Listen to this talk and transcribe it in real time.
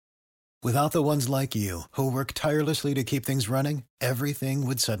Without the ones like you, who work tirelessly to keep things running, everything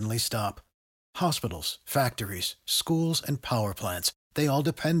would suddenly stop. Hospitals, factories, schools, and power plants, they all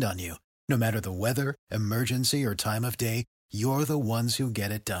depend on you. No matter the weather, emergency, or time of day, you're the ones who get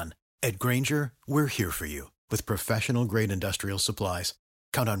it done. At Grainger, we're here for you with professional-grade industrial supplies.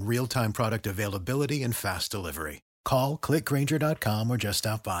 Count on real-time product availability and fast delivery. Call, clickgrainger.com, or just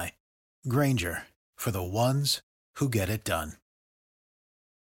stop by. Grainger, for the ones who get it done.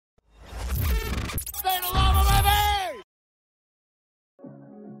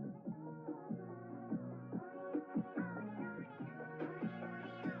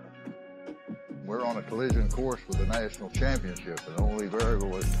 We're on a collision course with the national championship, and the only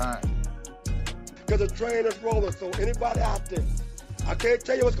variable is time. Because the train is rolling, so anybody out there, I can't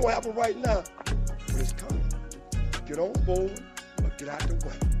tell you what's going to happen right now, but it's coming. Get on board or get out the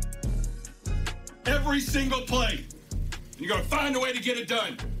way. Every single play, you're going to find a way to get it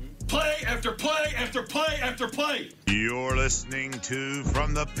done. Play after play after play after play. You're listening to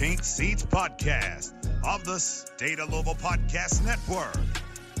From the Pink Seats podcast of the State of Louisville Podcast Network.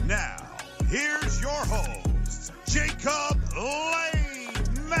 Now, here's your hosts, Jacob Lane,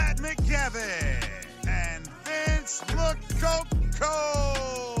 Matt McGavin, and Vince LoCoco.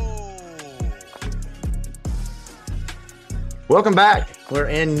 Welcome back. We're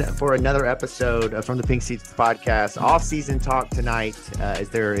in for another episode of From the Pink Seats podcast. Off-season talk tonight, as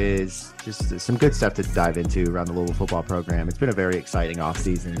there is just some good stuff to dive into around the Louisville football program. It's been a very exciting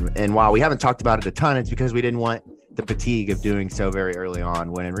off-season. And while we haven't talked about it a ton, it's because we didn't want the fatigue of doing so very early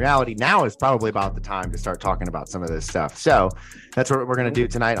on, when in reality now is probably about the time to start talking about some of this stuff. So that's what we're going to do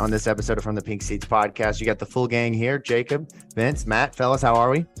tonight on this episode of From the Pink Seats podcast. You got the full gang here: Jacob, Vince, Matt. Fellas, how are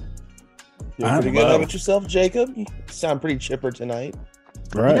we? Doing pretty good. How about yourself, Jacob? You sound pretty chipper tonight.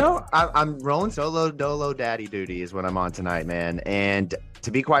 Right. You know, I'm rolling solo dolo daddy duty is what I'm on tonight, man. And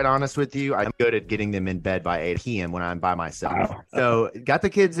to be quite honest with you, I'm good at getting them in bed by 8 p.m. when I'm by myself. Wow. So got the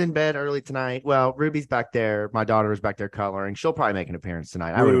kids in bed early tonight. Well, Ruby's back there. My daughter is back there coloring. She'll probably make an appearance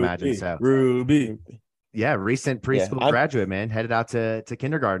tonight. I would imagine so. Ruby. Yeah, recent preschool graduate, man. Headed out to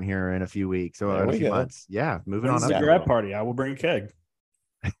kindergarten here in a few weeks or in a few months. Yeah, moving on up. It's a grad party. I will bring a keg.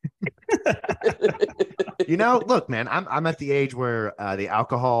 You know, look, man, I'm at the age where the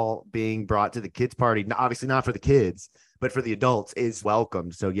alcohol being brought to the kids' party, obviously not for the kids, but for the adults, is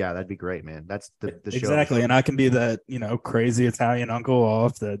welcomed. So yeah, that'd be great, man. That's the show. Exactly. And I can be that, crazy Italian uncle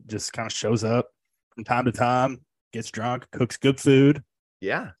off that just kind of shows up from time to time, gets drunk, cooks good food.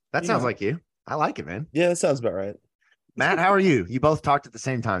 Yeah, that sounds like you. I like it, man. Yeah, that sounds about right. Matt, how are you? You both talked at the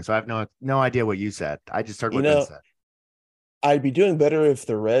same time, so I have no idea what you said. I just heard what you said. I'd be doing better if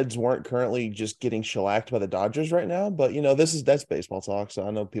the Reds weren't currently just getting shellacked by the Dodgers right now. But, that's baseball talk. So I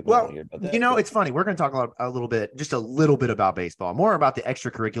know people don't hear about that. It's funny. We're going to talk a little bit about baseball, more about the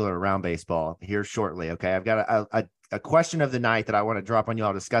extracurricular around baseball here shortly. Okay. I've got a question of the night that I want to drop on you.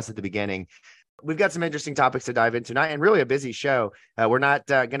 I'll discuss at the beginning. We've got some interesting topics to dive into tonight, and really a busy show. We're not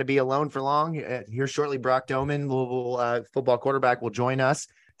going to be alone for long. Here shortly, Brock Domann, Louisville football quarterback, will join us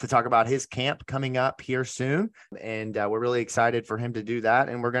to talk about his camp coming up here soon. And we're really excited for him to do that.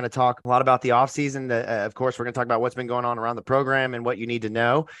 And we're going to talk a lot about the offseason. Of course, we're going to talk about what's been going on around the program and what you need to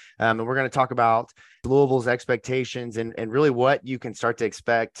know. And we're going to talk about Louisville's expectations and really what you can start to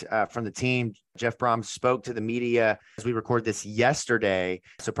expect from the team. Jeff Brom spoke to the media as we record this yesterday.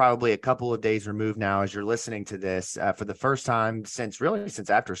 So probably a couple of days removed now as you're listening to this for the first time since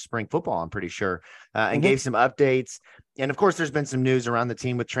after spring football, I'm pretty sure, and gave some updates. And of course, there's been some news around the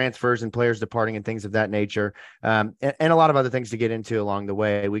team with transfers and players departing and things of that nature, and a lot of other things to get into along the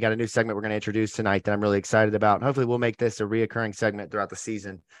way. We got a new segment we're going to introduce tonight that I'm really excited about. And hopefully we'll make this a reoccurring segment throughout the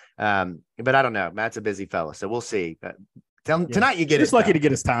season. But I don't know. Matt's a busy fella, so we'll see. Tonight you get just lucky to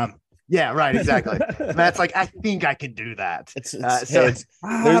get his time. Yeah, right. Exactly. Matt's like, I think I can do that. There's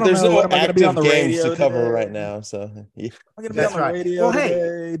no active games to cover right now. So I'm going to be on the radio. Well,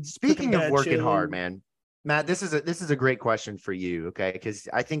 hey, speaking of working hard, man, Matt, this is a great question for you. Okay. Because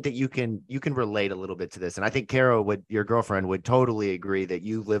I think that you can relate a little bit to this. And I think Kara your girlfriend would totally agree that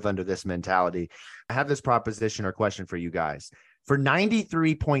you live under this mentality. I have this proposition or question for you guys. For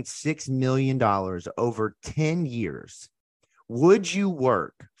 $93.6 million over 10 years, would you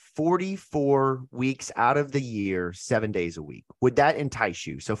work 44 weeks out of the year, 7 days a week? Would that entice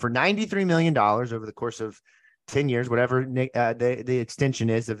you? So for $93 million over the course of 10 years, whatever the extension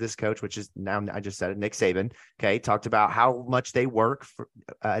is of this coach, which is now, I just said it, Nick Saban, okay, talked about how much they work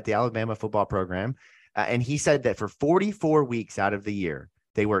at the Alabama football program. And he said that for 44 weeks out of the year,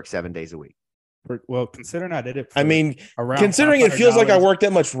 they work 7 days a week. Well, considering I did it, considering it feels like I work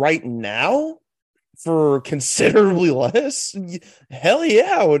that much right now, for considerably less? Hell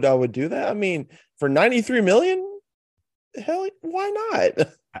yeah, I would do that. I mean, for 93 million, hell, why not?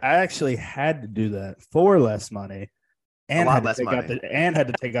 I actually had to do that for less money, and lot had to less take out money. had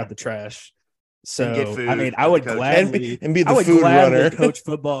to take out the trash. And get So food I mean, I with would the coach. gladly And be the I would food gladly runner. coach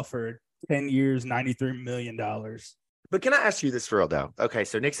football for 10 years, $93 million. But can I ask you this for real, though? Okay,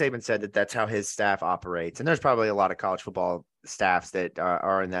 so Nick Saban said that that's how his staff operates. And there's probably a lot of college football staffs that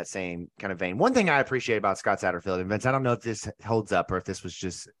are in that same kind of vein. One thing I appreciate about Scott Satterfield, and Vince, I don't know if this holds up or if this was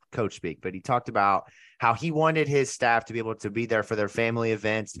just coach speak, but he talked about how he wanted his staff to be able to be there for their family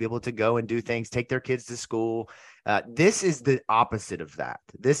events, to be able to go and do things, take their kids to school. This is the opposite of that.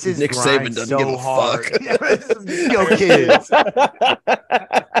 This is Nick Saban doesn't give a hard. fuck. Go kids.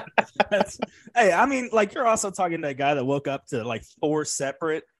 Hey, I mean, like, you're also talking to a guy that woke up to like 4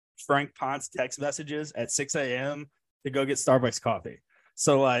 separate Frank Ponce text messages at 6 a.m. to go get Starbucks coffee.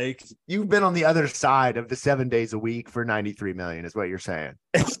 So, like, You've been on the other side of the 7 days a week for 93 million is what you're saying.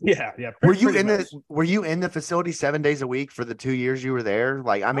 yeah. Were you in the facility 7 days a week for the 2 years you were there?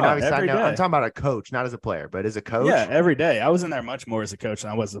 Like, I mean, obviously I know I'm talking about a coach, not as a player, but as a coach. Yeah, every day. I was in there much more as a coach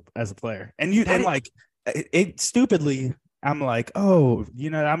than I was as a player. And it stupidly, I'm like, oh,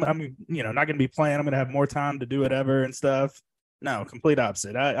 I'm not going to be playing. I'm going to have more time to do whatever and stuff. No, complete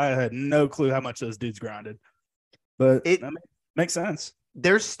opposite. I had no clue how much those dudes grinded, but it makes sense.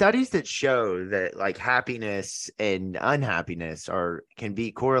 There's studies that show that like happiness and unhappiness can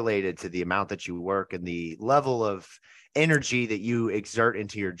be correlated to the amount that you work and the level of energy that you exert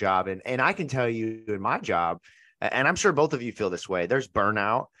into your job. And I can tell you in my job, and I'm sure both of you feel this way, there's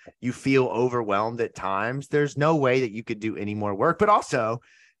burnout. You feel overwhelmed at times. There's no way that you could do any more work. But also,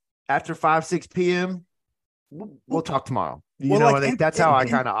 after 6 p.m., we'll talk tomorrow. I think that's how I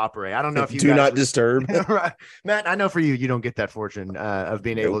kind of operate. I don't know if you do not disturb. Right. Matt, I know for you don't get that fortune of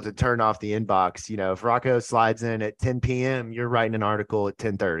being able to turn off the inbox. If Rocco slides in at 10 p.m., you're writing an article at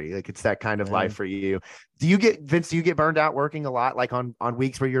 10:30. Like, it's that kind of life for you. Do you get burned out working a lot, like on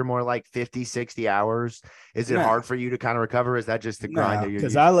weeks where you're more like 50, 60 hours? Is it hard for you to kind of recover? Is that just the grind?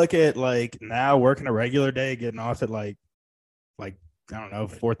 Because I look at like now working a regular day, getting off at like I don't know,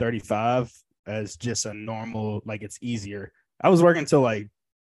 4:35 as just a normal, like, it's easier. I was working till like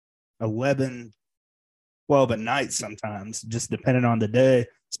 11, 12 at night sometimes, just depending on the day,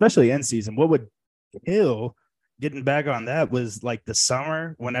 especially in season. What would kill getting back on that was like the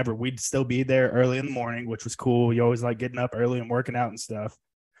summer, whenever we'd still be there early in the morning, which was cool. You always like getting up early and working out and stuff.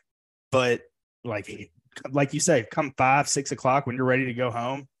 But like you say, come 5, 6 o'clock when you're ready to go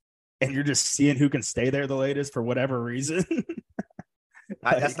home and you're just seeing who can stay there the latest for whatever reason.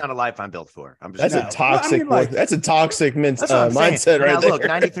 That's not a life I'm built for. That's a toxic. That's a toxic mindset, right? Look,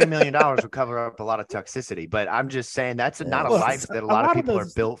 $93 million will cover up a lot of toxicity, but I'm just saying that's not a life that a lot of people are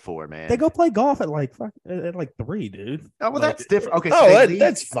built for, man. They go play golf at like 3, dude. Oh, well, that's different. Okay, so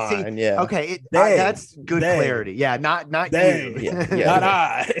that's fine. Yeah. Okay, that's good clarity. Yeah, not you. Yeah, not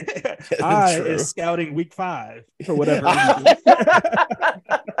I. I is scouting week 5 for whatever reason.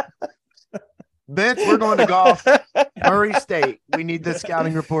 Vince, we're going to golf. Murray State. We need the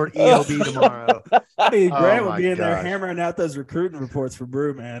scouting report EOB tomorrow. Grant would be in there hammering out those recruiting reports for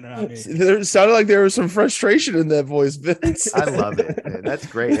Brew, man. It sounded like there was some frustration in that voice, Vince. I love it, man. That's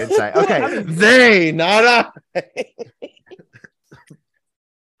great insight. Okay. They, not I.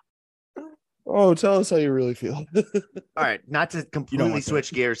 Oh, tell us how you really feel. All right. Not to completely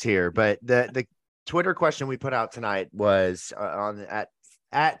switch gears here, but the Twitter question we put out tonight was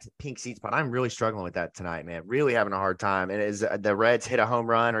at Pink Seats Pod. I'm really struggling with that tonight, man. Really having a hard time. And is the Reds hit a home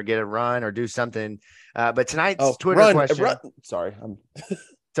run or get a run or do something? But tonight's Twitter question. Sorry,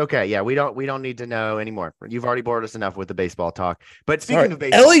 it's okay. Yeah, we don't need to know anymore. You've already bored us enough with the baseball talk. But speaking of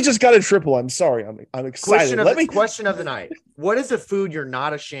baseball, Ellie just got a triple. I'm sorry. I'm excited. Question of the night. What is a food you're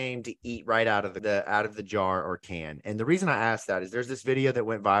not ashamed to eat right out of the jar or can? And the reason I asked that is there's this video that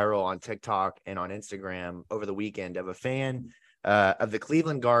went viral on TikTok and on Instagram over the weekend of a fan of the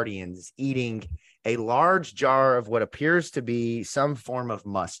Cleveland Guardians eating a large jar of what appears to be some form of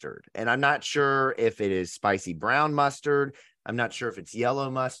mustard. And I'm not sure if it is spicy brown mustard. I'm not sure if it's yellow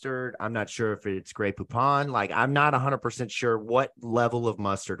mustard. I'm not sure if it's Grey Poupon. Like, I'm not 100% sure what level of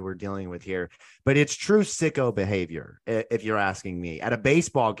mustard we're dealing with here, but it's true sicko behavior, if you're asking me, at a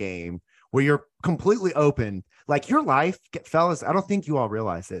baseball game where you're completely open. Like, your life, fellas, I don't think you all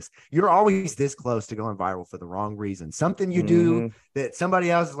realize this. You're always this close to going viral for the wrong reason. Something you do that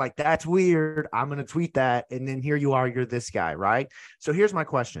somebody else is like, that's weird, I'm going to tweet that. And then here you are, you're this guy, right? So here's my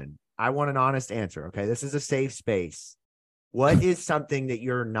question. I want an honest answer. Okay. This is a safe space. What is something that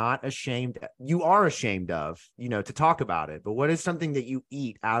you're not ashamed? You are ashamed of, to talk about it, but what is something that you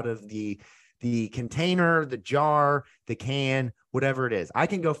eat out of the the container, the jar, the can, whatever it is. I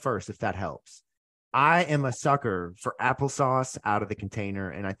can go first if that helps. I am a sucker for applesauce out of the container,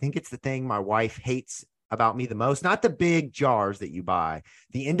 and I think it's the thing my wife hates about me the most. Not the big jars that you buy,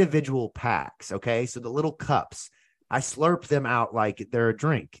 the individual packs. Okay, so the little cups, I slurp them out like they're a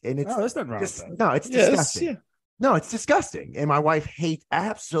drink, and it's there's nothing wrong with that. no, it's disgusting. Yeah. No, it's disgusting, and my wife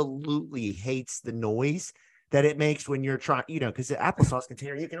absolutely hates the noise that it makes when you're trying, because the applesauce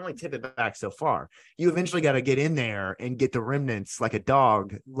container, you can only tip it back so far. You eventually got to get in there and get the remnants like a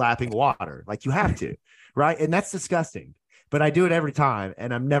dog lapping water. Like you have to, right? And that's disgusting. But I do it every time,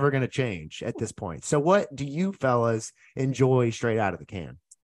 and I'm never going to change at this point. So what do you fellas enjoy straight out of the can?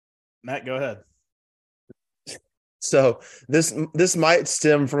 Matt, go ahead. So this might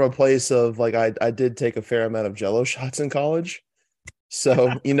stem from a place of like I did take a fair amount of Jell-O shots in college.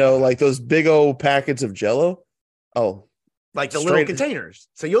 So, like those big old packets of Jell-O. Oh, like the little containers.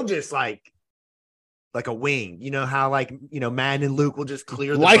 So you'll just like a wing. You know how Madden and Luke will just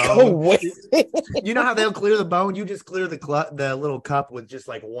clear the bone? A wing. You know how they'll clear the bone? You just clear the little cup with just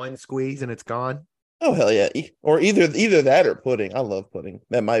like one squeeze and it's gone. Oh, hell yeah. Or either that or pudding. I love pudding.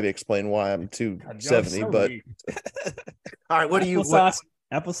 That might explain why I'm 270, but all right, what do you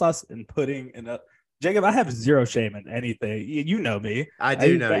applesauce and pudding and Jacob, I have zero shame in anything. You know me. I know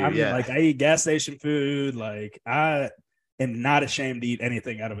you. Yeah. Like I eat gas station food. Like I am not ashamed to eat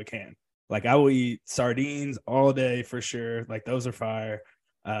anything out of a can. Like I will eat sardines all day for sure. Like those are fire.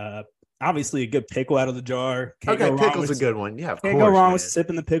 Obviously a good pickle out of the jar. Pickle's a good one. Yeah, of course. Can't go wrong with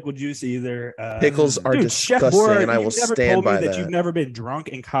sipping the pickle juice either. Pickles are disgusting, Chef and I will stand by that. You've never been drunk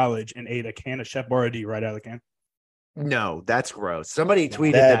in college and ate a can of Chef Boyardee right out of the can. No, that's gross. Somebody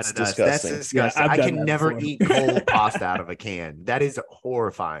tweeted that at us. That's disgusting. I can never eat cold pasta out of a can. That is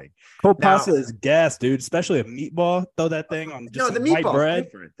horrifying. Cold pasta is gas, dude. Especially a meatball. Throw that thing on just the white bread.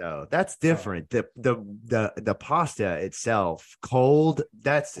 Different though. That's different. The pasta itself, cold.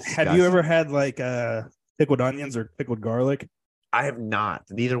 That's disgusting. Have you ever had like pickled onions or pickled garlic? I have not.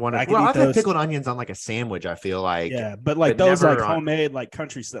 Neither one. I've had pickled onions on like a sandwich. I feel like, but like those like homemade, like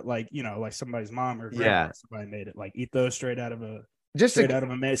country stuff, like like somebody's mom or somebody made it. Like eat those straight out of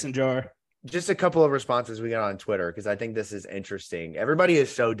a mason jar. Just a couple of responses we got on Twitter because I think this is interesting. Everybody is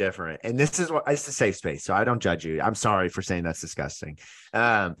so different, and this is it's a safe space, so I don't judge you. I'm sorry for saying that's disgusting.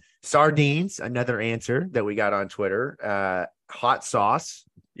 Sardines, another answer that we got on Twitter. Hot sauce.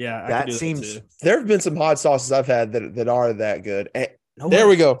 Yeah, that seems. There have been some hot sauces I've had that are that good. There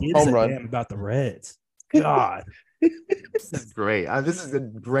we go, home run. About the Reds, God, this is great. This is a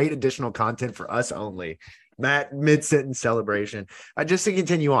great additional content for us only. Matt, mid-sentence celebration. Just to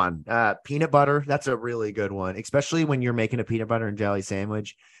continue on, peanut butter. That's a really good one, especially when you're making a peanut butter and jelly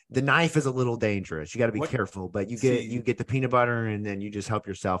sandwich. The knife is a little dangerous. You got to be careful, but you get the peanut butter and then you just help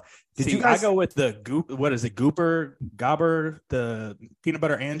yourself. You guys go with the goop? What is it? Gobber, the peanut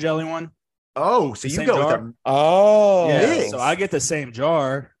butter and jelly one. Oh, so you go jar? With them. Oh, yeah. So I get the same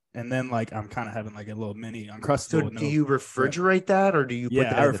jar. And then, like, I'm kind of having like a little mini Uncrustable. So, do you refrigerate that, or do you put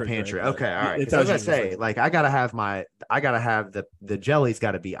that in the pantry? That. Okay, all right. I was gonna say, like, I gotta have the jelly's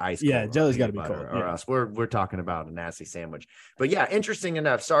got to be ice cold. Yeah, jelly's got to be cold, or else we're talking about a nasty sandwich. But yeah, interesting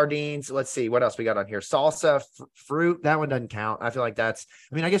enough. Sardines. Let's see what else we got on here. Salsa, fruit. That one doesn't count. I feel like I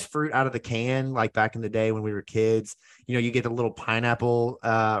guess fruit out of the can, like back in the day when we were kids. You get the little pineapple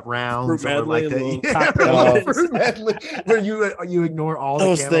rounds, fruit medley, or like the fruit medley, where you ignore all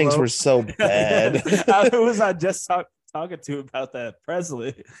those things were so bad. Who was I just talking to about that?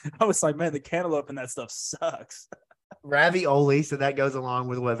 Presley. I was like, man, the cantaloupe and that stuff sucks. Ravioli, so that goes along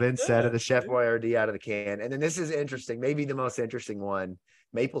with what Vince said of the Chef Boyardee out of the can. And then this is interesting, maybe the most interesting one: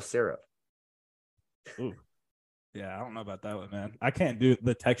 maple syrup. Ooh. Yeah, I don't know about that one, man. I can't do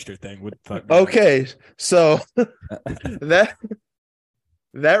the texture thing. Okay, so that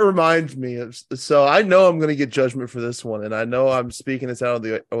reminds me of. So I know I'm going to get judgment for this one, and I know I'm speaking this out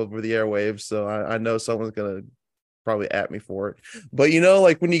over the airwaves. So I know someone's going to probably at me for it. But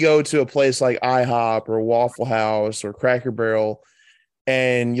like when you go to a place like IHOP or Waffle House or Cracker Barrel,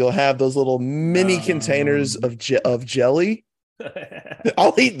 and you'll have those little mini containers of jelly.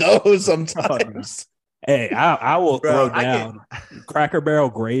 I'll eat those sometimes. Hey, I will throw down Cracker Barrel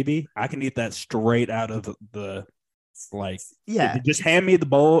gravy. I can eat that straight out of the just hand me the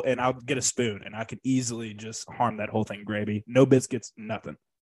bowl and I'll get a spoon and I could easily just harm that whole thing gravy. No biscuits, nothing.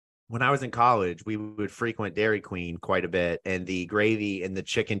 When I was in college, we would frequent Dairy Queen quite a bit, and the gravy in the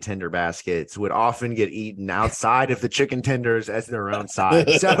chicken tender baskets would often get eaten outside of the chicken tenders as their own side.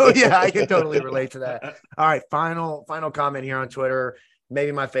 So yeah, I can totally relate to that. All right, final comment here on Twitter.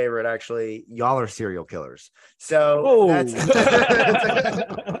 Maybe my favorite, actually. Y'all are serial killers. So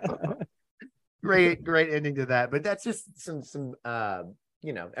great ending to that. But that's just some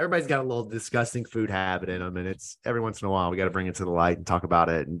everybody's got a little disgusting food habit in them, and it's every once in a while we got to bring it to the light and talk about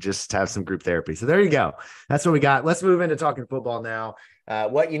it and just have some group therapy. So there you go. That's what we got. Let's move into talking football now.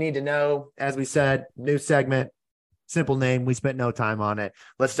 What you need to know, as we said, new segment. Simple name. We spent no time on it.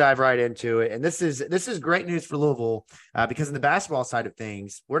 Let's dive right into it. And this is great news for Louisville because in the basketball side of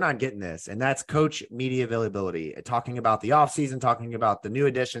things, we're not getting this. And that's coach media availability, talking about the offseason, talking about the new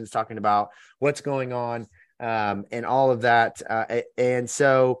additions, talking about what's going on and all of that. And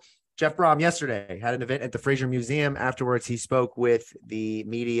so Jeff Brom yesterday had an event at the Fraser Museum. Afterwards, he spoke with the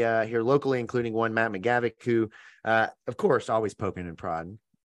media here locally, including one Matt McGavick, who, of course, always poking and prodding.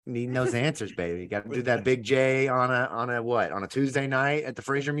 He knows the answers, baby. You got to do that big J on a Tuesday night at the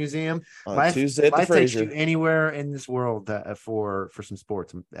Fraser Museum. Tuesday at the Fraser. Takes you anywhere in this world for some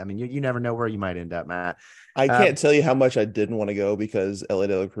sports. I mean, you never know where you might end up, Matt. I can't tell you how much I didn't want to go because L.A.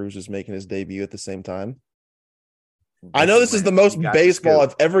 De La Cruz is making his debut at the same time. I know this is the most baseball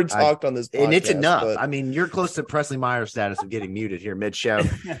I've ever talked on this podcast. And it's enough. I mean, you're close to Presley Myers status of getting muted here mid-show.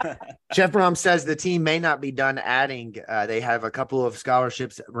 Jeff Brom says the team may not be done adding. They have a couple of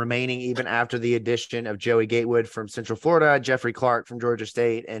scholarships remaining even after the addition of Joey Gatewood from Central Florida, Jeffrey Clark from Georgia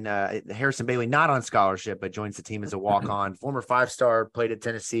State, and Harrison Bailey not on scholarship but joins the team as a walk-on. Former five-star, played at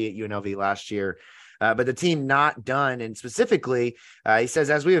Tennessee at UNLV last year. But the team not done. And specifically, he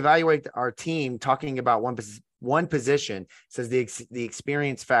says, as we evaluate our team, talking about one position, says the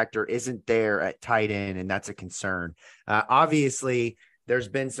experience factor isn't there at tight end, and that's a concern. Obviously, there's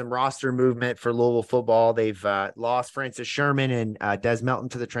been some roster movement for Louisville football. They've lost Francis Sherman and Des Melton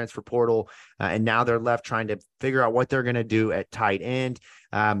to the transfer portal, and now they're left trying to figure out what they're going to do at tight end.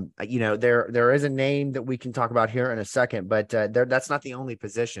 There is a name that we can talk about here in a second, but that's not the only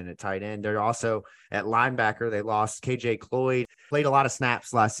position at tight end. They're also at linebacker. They lost KJ Cloyd, played a lot of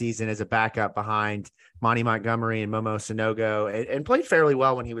snaps last season as a backup behind Monty Montgomery and Momo Sanogo, and played fairly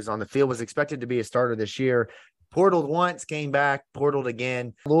well when he was on the field, was expected to be a starter this year. Portaled once, came back, portaled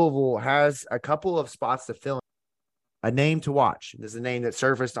again. Louisville has a couple of spots to fill. A name to watch. This is a name that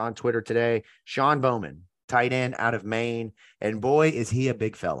surfaced on Twitter today. Sean Bowman, tight end out of Maine. And boy, is he a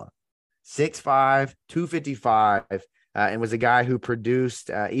big fella. 6'5", 255, and was a guy who produced,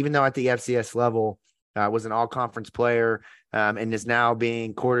 even though at the FCS level, was an all-conference player and is now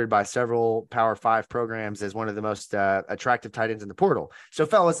being courted by several Power 5 programs as one of the most attractive tight ends in the portal. So,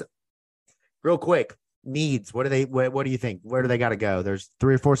 fellas, real quick, needs. What do you think? Where do they got to go? There's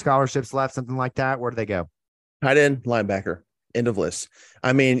 3 or 4 scholarships left, something like that. Where do they go? Tight end, linebacker, end of list.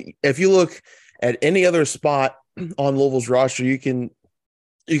 I mean, if you look at any other spot on Louisville's roster, you can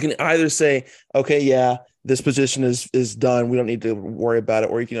either say, okay, yeah, this position is done. We don't need to worry about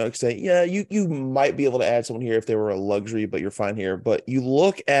it. Or you can say, yeah, you might be able to add someone here if they were a luxury, but you're fine here. But you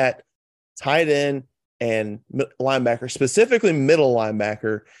look at tight end and linebacker, specifically middle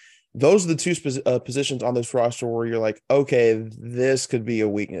linebacker. Those are the two positions on this roster where you're like, okay, this could be a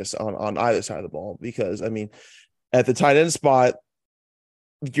weakness on either side of the ball. Because, I mean, at the tight end spot,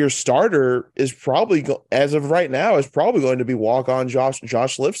 your starter is probably, as of right now, is probably going to be walk-on Josh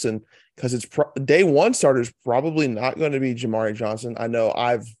Lifson, because it's day one starter is probably not going to be Jamari Johnson. I know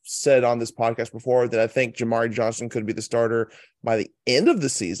I've said on this podcast before that I think Jamari Johnson could be the starter by the end of the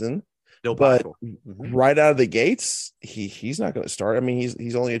season. Still but possible. Right out of the gates, he's not going to start. I mean,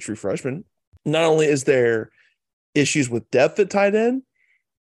 he's only a true freshman. Not only is there issues with depth at tight end,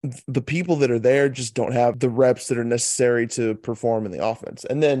 the people that are there just don't have the reps that are necessary to perform in the offense.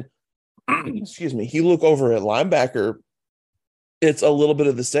 And then, excuse me, you look over at linebacker, it's a little bit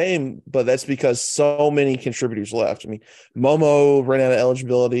of the same, but that's because so many contributors left. I mean, Momo ran out of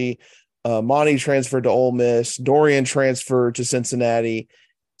eligibility. Monty transferred to Ole Miss. Dorian transferred to Cincinnati.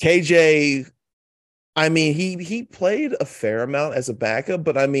 KJ, I mean, he played a fair amount as a backup,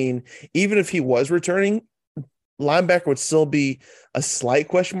 but I mean, even if he was returning, linebacker would still be a slight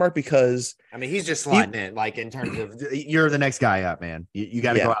question mark because I mean, he's just sliding in, like in terms of you're the next guy up, man. You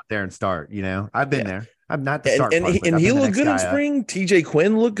got to go out there and start. I've been there. I'm not the start, and he looked good in spring. TJ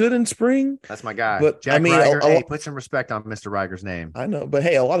Quinn looked good in spring. That's my guy. But Jack I mean, Reiger, put some respect on Mr. Reiger's name. I know, but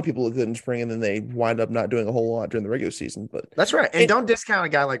hey, a lot of people look good in spring, and then they wind up not doing a whole lot during the regular season. But that's right. And don't discount a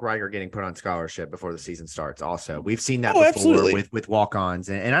guy like Reiger getting put on scholarship before the season starts. Also, we've seen that before with walk-ons,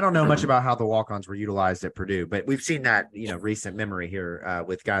 and I don't know much about how the walk-ons were utilized at Purdue, but we've seen that recent memory here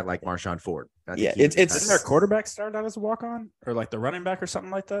with a guy like Marshawn Ford. Isn't their quarterback started out as a walk-on or like the running back or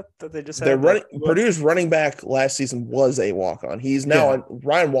something like that they just had? Purdue's running back last season was a walk-on. He's now on.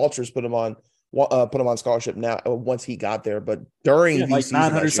 Ryan Walters put him on scholarship now once he got there, but during the like season,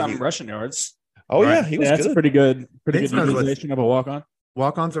 900 something rushing yards. Oh yeah, he was good. That's pretty good utilization of a walk-on.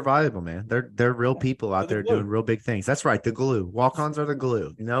 Walk-ons are valuable, man. They're real people out They're there the glue. doing real big things. That's right. The glue. Walk-ons are the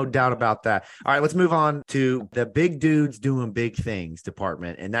glue. No doubt about that. All right, let's move on to the big dudes doing big things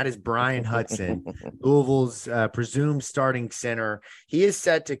department, and that is Brian Hudson, Louisville's presumed starting center. He is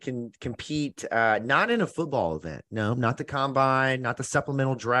set to compete not in a football event. No, not the combine, not the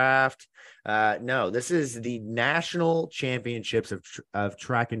supplemental draft. No, this is the national championships of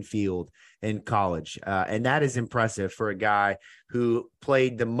track and field in college. And that is impressive for a guy who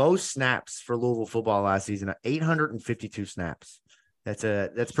played the most snaps for Louisville football last season, 852 snaps.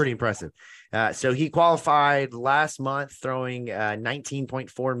 That's pretty impressive. So he qualified last month throwing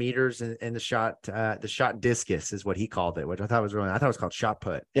 19.4 meters in the shot discus is what he called it, which I thought it was called shot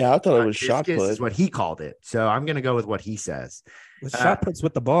put. Yeah, I thought it was shot put. Is what he called it. So I'm going to go with what he says. Shot puts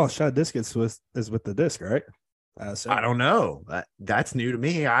with the ball, shot discus is with the disc, right? I don't know. That's new to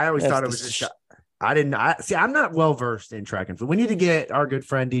me. I always thought it was a shot. I'm not well versed in track and field. We need to get our good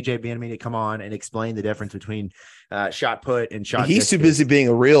friend DJ Bienemy to come on and explain the difference between shot put and shot. He's too busy being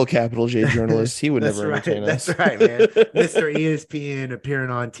a real capital J journalist. He would never entertain us. That's right, man. Mr. ESPN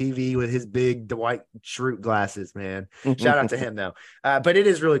appearing on TV with his big Dwight Schrute glasses, man. Shout out to him though. But it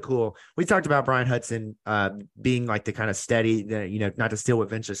is really cool. We talked about Brian Hudson being like the kind of steady, not to steal what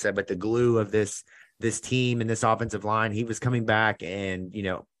Vince just said, but the glue of this team and this offensive line. He was coming back and,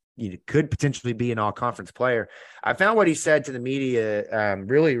 you could potentially be an all-conference player. I found what he said to the media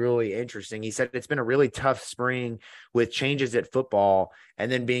really, really interesting. He said it's been a really tough spring with changes at football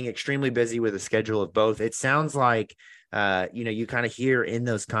and then being extremely busy with a schedule of both. It sounds like, you kind of hear in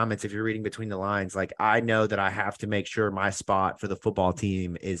those comments, if you're reading between the lines, like, I know that I have to make sure my spot for the football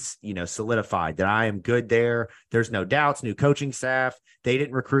team is, solidified, that I am good there. There's no doubts, new coaching staff. They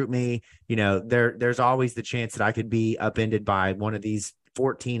didn't recruit me. There's always the chance that I could be upended by one of these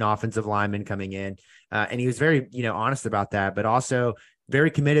 14 offensive linemen coming in. And he was very, honest about that, but also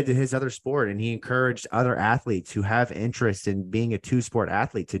very committed to his other sport. And he encouraged other athletes who have interest in being a two-sport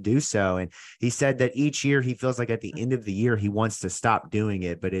athlete to do so. And he said that each year he feels like at the end of the year, he wants to stop doing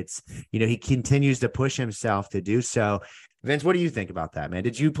it, but it's, he continues to push himself to do so. Vince, what do you think about that, man?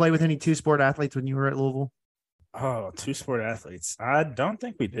 Did you play with any two-sport athletes when you were at Louisville? Oh, two-sport athletes. I don't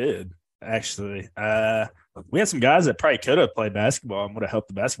think we did, actually. We had some guys that probably could have played basketball and would have helped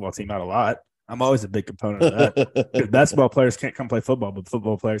the basketball team out a lot. I'm always a big component of that. Basketball players can't come play football, but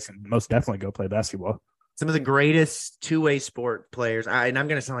football players can most definitely go play basketball. Some of the greatest two-way sport players, and I'm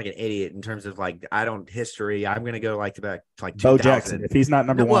going to sound like an idiot in terms of history. I'm going to go back to 2000. Bo Jackson. If he's not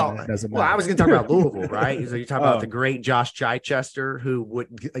number one, it doesn't matter. Well, I was going to talk about Louisville, right? So you're talking about the great Josh Chichester,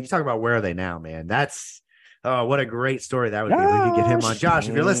 you talk about where are they now, man? Oh, what a great story that would be. We could get him on. Josh,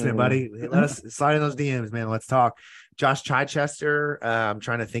 if you're listening, buddy, let us slide in those DMs, man. Let's talk. Josh Chichester. I'm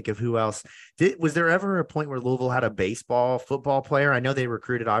trying to think of who else. Was there ever a point where Louisville had a football player? I know they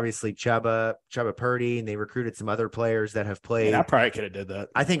recruited, obviously, Chuba Purdy, and they recruited some other players that have played. I probably could have did that.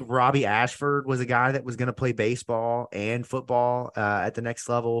 I think Robbie Ashford was a guy that was going to play baseball and football at the next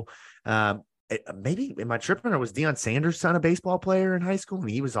level. Maybe am I tripping, or was Deion Sanders' son a baseball player in high school? I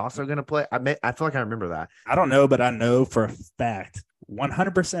mean, he was also going to play. I feel like I remember that. I don't know, but I know for a fact,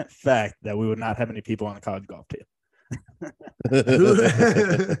 100% fact, that we would not have any people on the college golf team.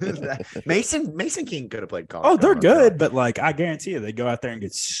 Mason King could have played college. Oh, they're good, but I guarantee you, they go out there and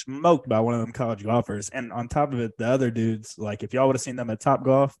get smoked by one of them college golfers. And on top of it, the other dudes, if y'all would have seen them at Top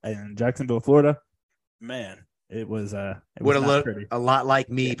Golf in Jacksonville, Florida, man. It would have looked a lot like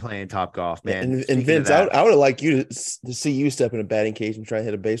me playing Top Golf, man. And Vince, I would have liked you to see you step in a batting cage and try to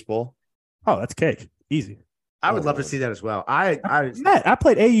hit a baseball. Oh, that's cake. Easy. I would love to see that as well. Matt, I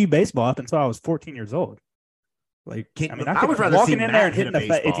played AU baseball up until I was 14 years old. I would rather walking in there and hitting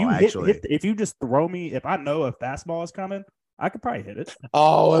if you just throw me, if I know a fastball is coming, I could probably hit it.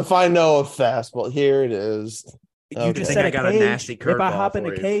 Oh, if I know a fastball, here it is. You just said I got a nasty curveball. If I hop in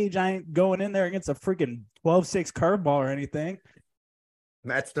the cage, I ain't going in there against a freaking 12-6 curveball or anything.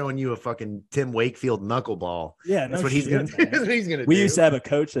 Matt's throwing you a fucking Tim Wakefield knuckleball. Yeah, that's what he's gonna do. We used to have a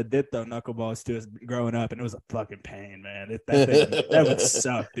coach that did throw knuckleballs to us growing up, and it was a fucking pain, man. That would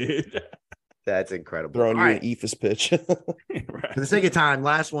suck, dude. That's incredible. Throwing you an ephus pitch. Right. For the sake of time,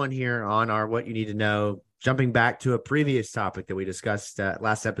 last one here on our What You Need to Know. Jumping back to a previous topic that we discussed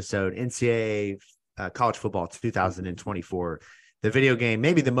last episode, NCAA college football 2024. The video game,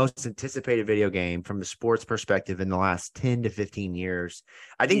 maybe the most anticipated video game from the sports perspective in the last 10 to 15 years.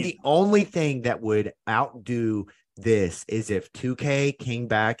 I think the only thing that would outdo this is if 2K came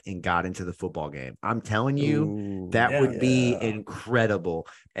back and got into the football game. I'm telling you, that would be incredible.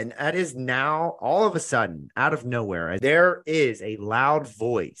 And that is now, all of a sudden, out of nowhere, there is a loud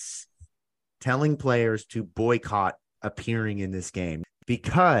voice telling players to boycott appearing in this game.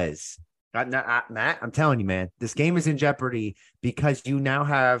 because Matt, I'm telling you, man, this game is in jeopardy because you now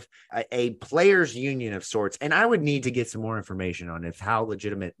have a players union of sorts. And I would need to get some more information on how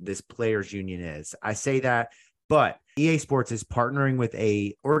legitimate this players union is. I say that, but EA Sports is partnering with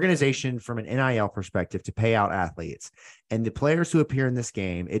a organization from an NIL perspective to pay out athletes. And the players who appear in this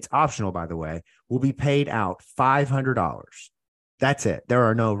game, it's optional, by the way, will be paid out $500. That's it. There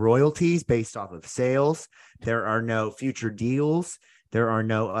are no royalties based off of sales. There are no future deals. There are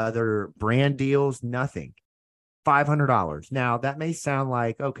no other brand deals, nothing. $500. Now, that may sound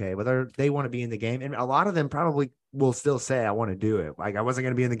like, okay, whether they want to be in the game. And a lot of them probably will still say, I want to do it. Like, I wasn't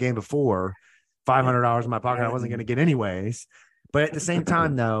going to be in the game before. $500 in my pocket, I wasn't going to get anyways. But at the same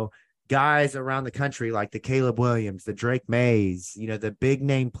time, though, guys around the country like the Caleb Williams, the Drake Mays, the big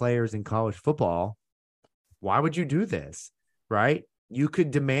name players in college football, why would you do this, right? You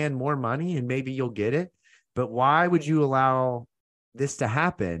could demand more money and maybe you'll get it. But why would you allow this to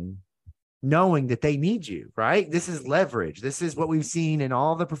happen knowing that they need you, right? This is leverage. This is what we've seen in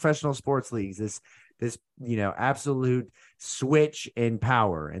all the professional sports leagues, this absolute switch in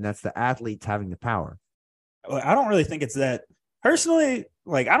power, and that's the athletes having the power. I don't really think it's that personally.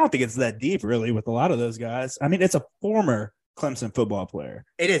 Like, I don't think it's that deep really with a lot of those guys. I mean, it's a former Clemson football player.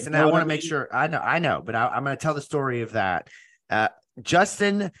 It is. And I want to make sure I know, but I'm going to tell the story of that.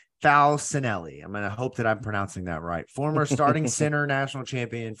 Justin Falcinelli. I'm going to hope that I'm pronouncing that right. Former starting center, national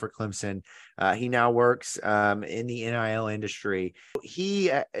champion for Clemson. He now works in the NIL industry.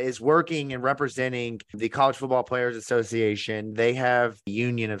 He is working and representing the College Football Players Association. They have a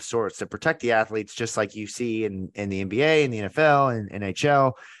union of sorts to protect the athletes, just like you see in the NBA and the NFL and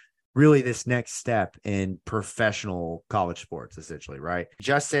NHL. Really this next step in professional college sports, essentially, right?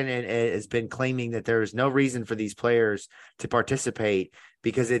 Justin has been claiming that there is no reason for these players to participate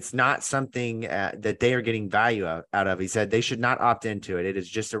because it's not something that they are getting value out of. He said they should not opt into it. It is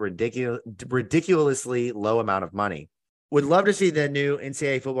just a ridiculously low amount of money. Would love to see the new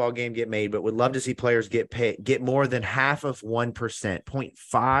NCAA football game get made, but would love to see players get more than half of 1%,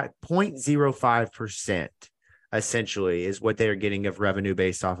 0.05%. Essentially is what they're getting of revenue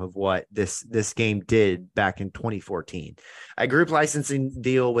based off of what this game did back in 2014. A group licensing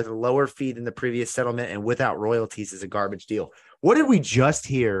deal with a lower fee than the previous settlement and without royalties is a garbage deal. What did we just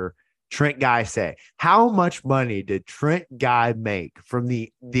hear Trent Guy say? How much money did Trent Guy make from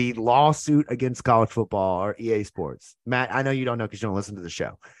the lawsuit against college football or EA Sports? Matt, I know you don't know because you don't listen to the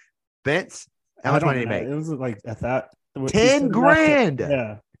show. Vince, how much money did he make? It was like I thought $10,000.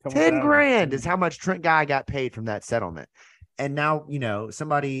 Yeah. $10,000 is how much Trent Guy got paid from that settlement. And now,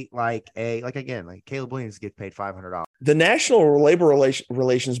 somebody like Caleb Williams gets paid $500. The National Labor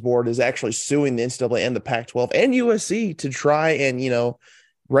Relations Board is actually suing the NCAA and the Pac-12 and USC to try and,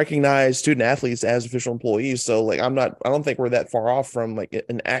 recognize student athletes as official employees. So I don't think we're that far off from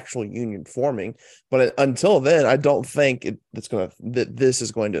an actual union forming, but until then, I don't think that this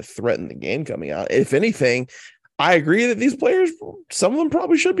is going to threaten the game coming out. If anything, I agree that these players, some of them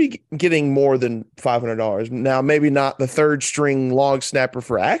probably should be getting more than $500. Now, maybe not the third string long snapper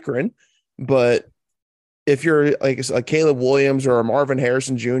for Akron, but if you're like a Caleb Williams or a Marvin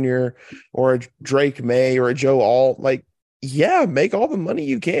Harrison Jr. or a Drake May or a Joe Alt, make all the money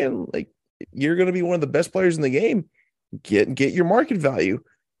you can. You're going to be one of the best players in the game. Get your market value.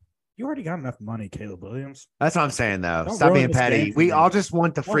 You already got enough money, Caleb Williams. That's what I'm saying, though. Don't Stop being petty. We all just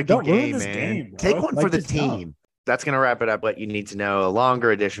want the freaking game, man. Take one for the team. That's going to wrap it up. What you need to know, a longer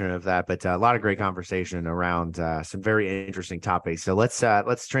edition of that, but a lot of great conversation around some very interesting topics. So let's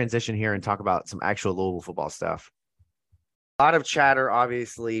transition here and talk about some actual Louisville football stuff. A lot of chatter,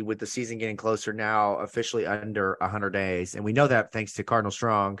 obviously, with the season getting closer now, officially under 100 days. And we know that thanks to Cardinal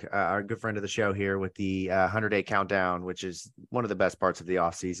Strong, our good friend of the show here with the 100-day countdown, which is one of the best parts of the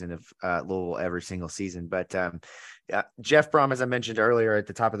offseason of Louisville every single season. But Jeff Brom, as I mentioned earlier at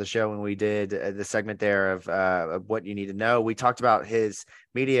the top of the show when we did the segment there of what you need to know, we talked about his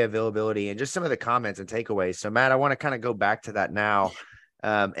media availability and just some of the comments and takeaways. So, Matt, I want to kind of go back to that now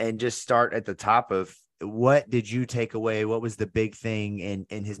and just start at the top of what did you take away? What was the big thing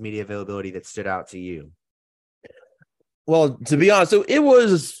in his media availability that stood out to you? Well, to be honest, so it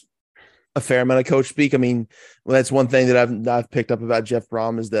was a fair amount of coach speak. I mean, that's one thing that I've picked up about Jeff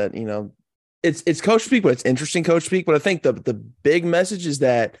Brom is that, it's coach speak, but it's interesting coach speak. But I think the big message is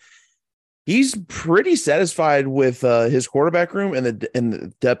that he's pretty satisfied with his quarterback room and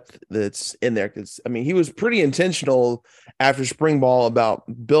the depth that's in there. Because he was pretty intentional after spring ball about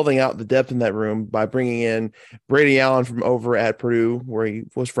building out the depth in that room by bringing in Brady Allen from over at Purdue, where he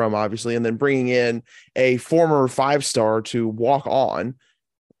was from, obviously, and then bringing in a former 5-star to walk on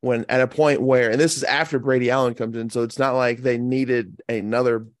when at a point where, and this is after Brady Allen comes in, so it's not like they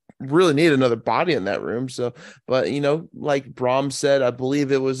really needed another body in that room. So, but like Brom said, I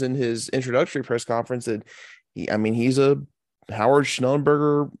believe it was in his introductory press conference that he's a Howard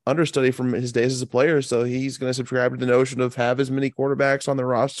Schnellenberger understudy from his days as a player, so he's going to subscribe to the notion of have as many quarterbacks on the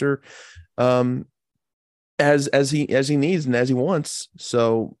roster as he needs and as he wants.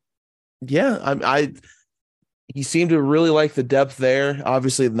 So yeah, he seemed to really like the depth there.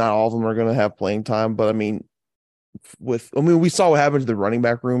 Obviously, not all of them are going to have playing time, but we saw what happened to the running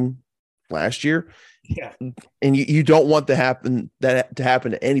back room last year. Yeah, and you don't want to happen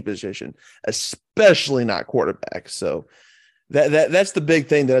to any position, especially not quarterback. So that's the big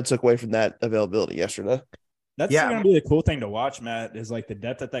thing that I took away from that availability yesterday. That's going to be the cool thing to watch, Matt, is like the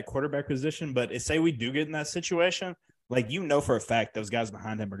depth at that quarterback position. But say we do get in that situation, like for a fact those guys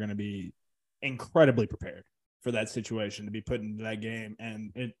behind him are going to be incredibly prepared for that situation to be put into that game.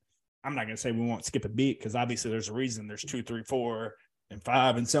 And I'm not going to say we won't skip a beat because obviously there's a reason there's 2, 3, 4, and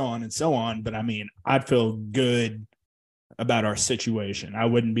 5 and so on and so on. But I'd feel good about our situation. I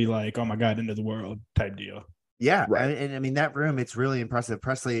wouldn't be like, oh my God, end of the world type deal. Yeah. Right. And that room, it's really impressive.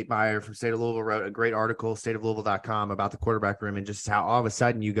 Presley Meyer from State of Louisville wrote a great article, stateoflouisville.com, about the quarterback room and just how all of a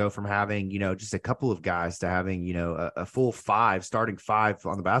sudden you go from having, just a couple of guys to having, a full starting 5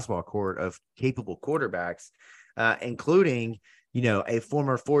 on the basketball court of capable quarterbacks, including, a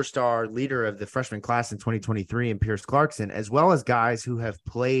former 4-star leader of the freshman class in 2023 in Pierce Clarkson, as well as guys who have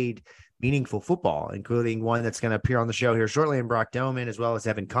played meaningful football, including one that's going to appear on the show here shortly in Brock Domann, as well as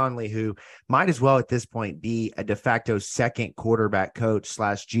Evan Conley, who might as well at this point be a de facto second quarterback coach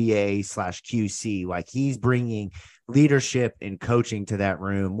 / GA / QC. Like, he's bringing leadership and coaching to that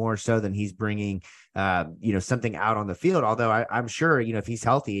room more so than he's bringing, something out on the field. Although I'm sure, if he's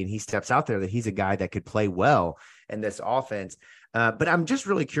healthy and he steps out there, that he's a guy that could play well in this offense. But I'm just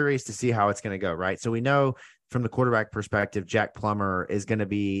really curious to see how it's going to go, right? So we know from the quarterback perspective, Jack Plummer is going to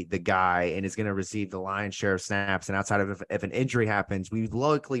be the guy and is going to receive the lion's share of snaps. And outside of if an injury happens, we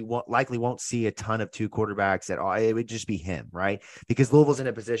likely won't see a ton of 2 quarterbacks at all. It would just be him, right? Because Louisville's in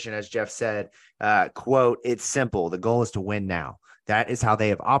a position, as Jeff said, quote, it's simple. The goal is to win now. That is how they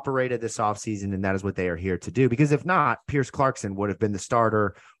have operated this offseason, and that is what they are here to do. Because if not, Pierce Clarkson would have been the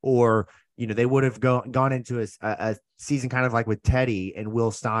starter, or they would have gone into a season kind of like with Teddy and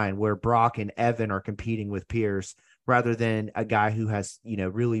Will Stein, where Brock and Evan are competing with Pierce rather than a guy who has,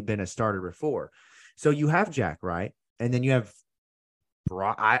 really been a starter before. So you have Jack, right? And then you have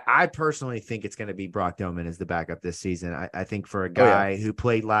Brock. I personally think it's going to be Brock Domann as the backup this season. I think for a guy who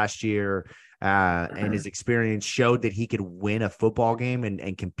played last year and his experience showed that he could win a football game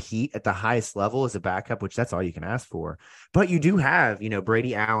and compete at the highest level as a backup, which that's all you can ask for. But you do have,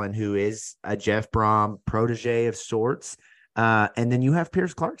 Brady Allen, who is a Jeff Brom protege of sorts. And then you have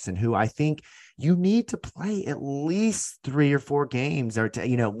Pierce Clarkson, who I think you need to play at least 3 or 4 games, or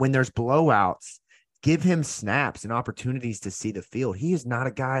when there's blowouts, give him snaps and opportunities to see the field. He is not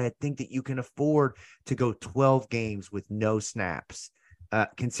a guy I think that you can afford to go 12 games with no snaps,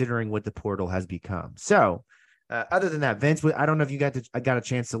 considering what the portal has become. So other than that, Vince, I don't know if you got a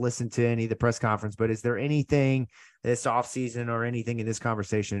chance to listen to any of the press conference, but is there anything this offseason or anything in this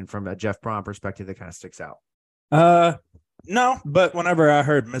conversation from a Jeff Brom perspective that kind of sticks out? No, but whenever I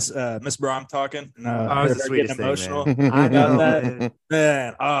heard Miss Brom talking, it was the sweetest thing, emotional. Man. I got that,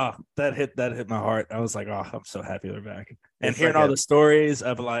 man. That hit my heart. I was like, I'm so happy they're back. And hearing all the stories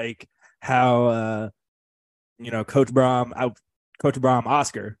of like how, Coach Brom,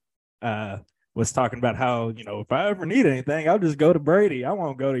 Oscar, was talking about how, if I ever need anything, I'll just go to Brady. I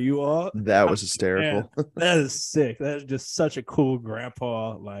won't go to you all. That was hysterical. Man, that is sick. That is just such a cool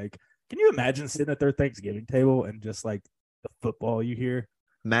grandpa. Like, can you imagine sitting at their Thanksgiving table and just like the football you hear?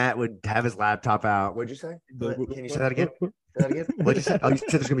 Matt would have his laptop out. What'd you say? Can you say that again? What'd you say? Oh, you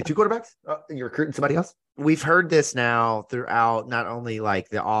said there's gonna be 2 quarterbacks? You're recruiting somebody else? We've heard this now throughout not only like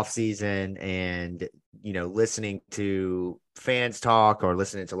the off season and listening to fans talk or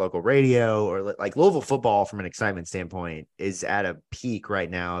listening to local radio, or like Louisville football from an excitement standpoint is at a peak right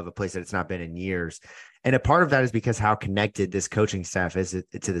now of a place that it's not been in years. And a part of that is because how connected this coaching staff is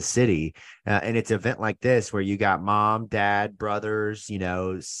to the city. And it's an event like this where you got mom, dad, brothers,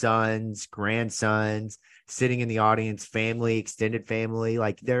 sons, grandsons sitting in the audience, family, extended family.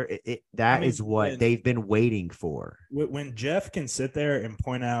 Like that is what they've been waiting for. When Jeff can sit there and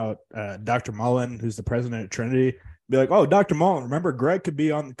point out Dr. Mullen, who's the president at Trinity, be like, oh, Dr. Mullen, remember Greg could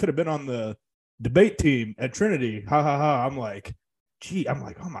have been on the debate team at Trinity. Ha ha ha. I'm like, I'm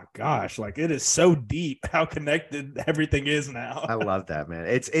like, oh my gosh, like it is so deep how connected everything is now. I love that, man.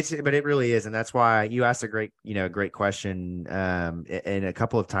 But it really is. And that's why you asked a great question and a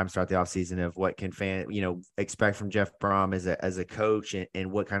couple of times throughout the offseason of what can expect from Jeff Brom as a coach,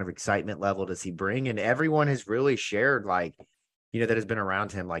 and what kind of excitement level does he bring? And everyone has really shared, like, that has been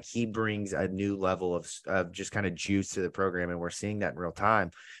around him. Like, he brings a new level of just kind of juice to the program, and we're seeing that in real time.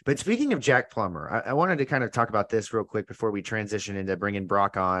 But speaking of Jack Plummer, I wanted to kind of talk about this real quick before we transition into bringing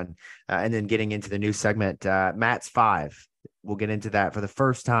Brock on and then getting into the new segment. Matt's 5. We'll get into that for the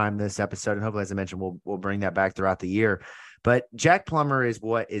first time this episode, and hopefully, as I mentioned, we'll bring that back throughout the year. But Jack Plummer is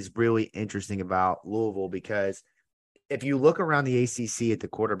what is really interesting about Louisville, because if you look around the ACC at the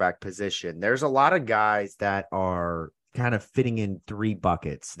quarterback position, there's a lot of guys that are kind of fitting in 3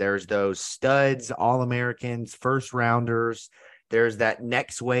 buckets. There's those studs, All-Americans, first rounders. There's that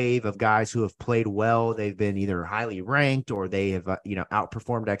next wave of guys who have played well. They've been either highly ranked or they have,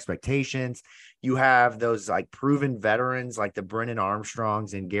 outperformed expectations. You have those like proven veterans like the Brennan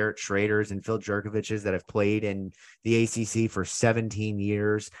Armstrongs and Garrett Schraders and Phil Jerkoviches that have played in the ACC for 17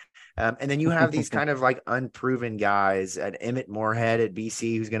 years. And then you have these kind of like unproven guys, at Emmett Moorhead at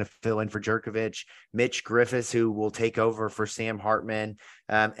BC, who's going to fill in for Jerkovich, Mitch Griffiths, who will take over for Sam Hartman.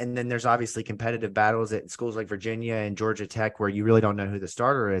 And then there's obviously competitive battles at schools like Virginia and Georgia Tech, where you really don't know who the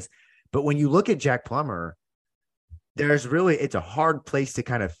starter is. But when you look at Jack Plummer, it's a hard place to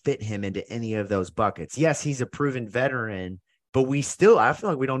kind of fit him into any of those buckets. Yes, he's a proven veteran, but I feel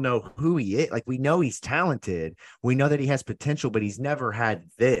like we don't know who he is. Like, we know he's talented. We know that he has potential, but he's never had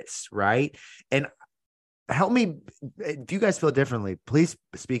this, right? And help me, if you guys feel differently, please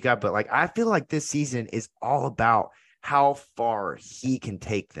speak up. But like, I feel like this season is all about how far he can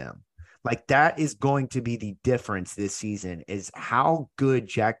take them. Like, that is going to be the difference this season, is how good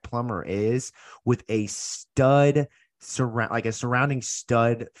Jack Plummer is with a surrounding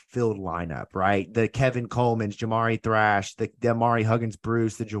stud filled lineup, right? The Kevin Colemans, Jamari Thrash, the Amari Huggins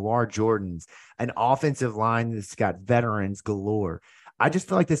Bruce, the Jawar Jordans, an offensive line that's got veterans galore. I just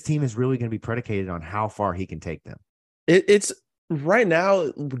feel like this team is really going to be predicated on how far he can take them. It's right now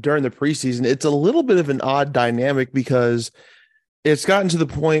during the preseason, it's a little bit of an odd dynamic, because it's gotten to the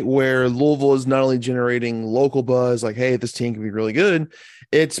point where Louisville is not only generating local buzz, like, hey, this team can be really good.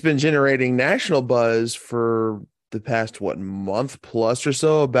 It's been generating national buzz for the past month plus or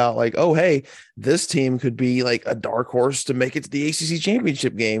so, about like, oh, hey, this team could be like a dark horse to make it to the ACC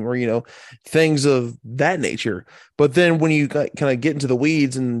championship game, or things of that nature. But then when you kind of get into the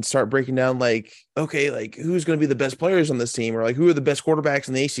weeds and start breaking down, like, okay, like, who's going to be the best players on this team, or like, who are the best quarterbacks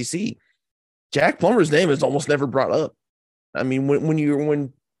in the ACC, Jack Plummer's name is almost never brought up. I mean,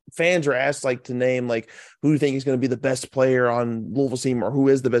 when fans are asked like to name like who do you think is going to be the best player on Louisville's team, or who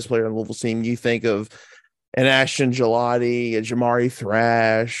is the best player on Louisville's team, you think of an Ashton Gelati, a Jamari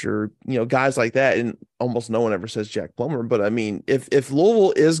Thrash, or guys like that, and almost no one ever says Jack Plummer. But I mean, if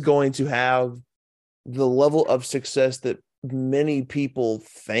Louisville is going to have the level of success that many people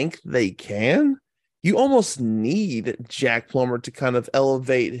think they can, you almost need Jack Plummer to kind of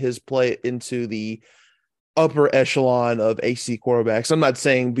elevate his play into the upper echelon of AC quarterbacks. I'm not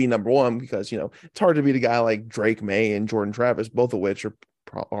saying be number one, because it's hard to beat a guy like Drake May and Jordan Travis, both of which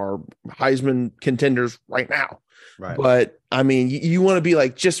are Heisman contenders right now. Right. But I mean, you want to be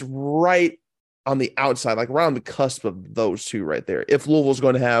like just right on the outside, like around the cusp of those two right there, if Louisville's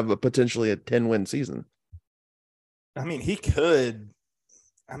going to have potentially a 10-win season. I mean, he could.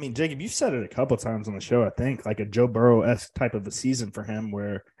 I mean, Jacob, you've said it a couple of times on the show, I think, like a Joe Burrow-esque type of a season for him,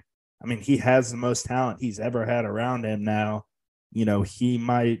 where, I mean, he has the most talent he's ever had around him now. He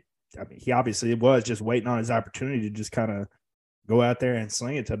obviously was just waiting on his opportunity to just kind of go out there and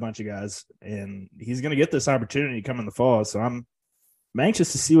sling it to a bunch of guys. And he's going to get this opportunity come in the fall. So I'm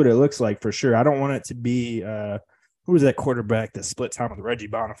anxious to see what it looks like for sure. I don't want it to be who was that quarterback that split time with Reggie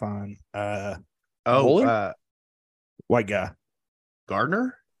Bonifant? White guy.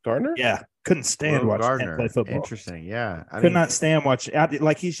 Gardner? Yeah. Couldn't stand watching him play football. Interesting. Yeah. Could not stand watching.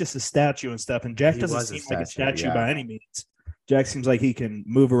 Like, he's just a statue and stuff. And Jack doesn't seem like a statue by any means. Jack seems like he can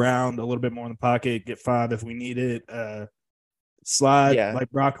move around a little bit more in the pocket, get 5 if we need it. Slide like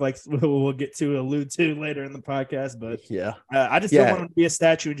Brock likes, we'll get to allude to later in the podcast. But I just don't want him to be a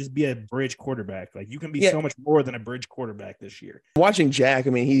statue and just be a bridge quarterback. Like, you can be so much more than a bridge quarterback this year. Watching Jack, I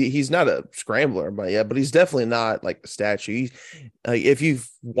mean, he's not a scrambler, but he's definitely not like a statue. If you've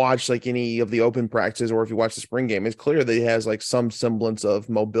watched like any of the open practices, or if you watch the spring game, it's clear that he has like some semblance of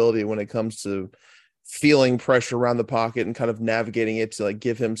mobility when it comes to feeling pressure around the pocket and kind of navigating it to like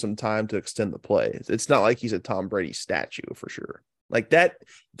give him some time to extend the play. It's not like he's a Tom Brady statue for sure. Like that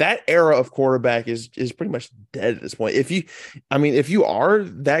era of quarterback is pretty much dead at this point. If you are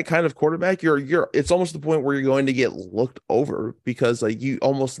that kind of quarterback, it's almost the point where you're going to get looked over, because like you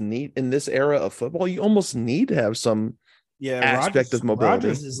almost need, in this era of football, you almost need to have some aspect of mobility.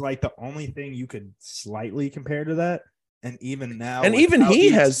 Rodgers is like the only thing you could slightly compare to that. And even now, and even he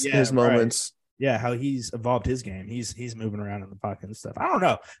has his moments. Yeah, how he's evolved his game. He's moving around in the pocket and stuff. I don't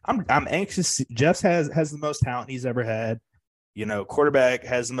know. I'm anxious. Jeff has the most talent he's ever had. Quarterback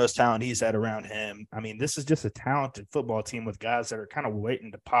has the most talent he's had around him. I mean, this is just a talented football team with guys that are kind of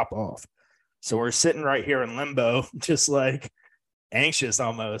waiting to pop off. So we're sitting right here in limbo, just like anxious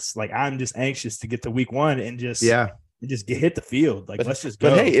almost. Like I'm just anxious to get to week 1 and just hit the field. Like, let's just go.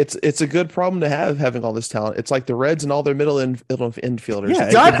 But hey, it's a good problem to have, having all this talent. It's like the Reds and all their middle infielders.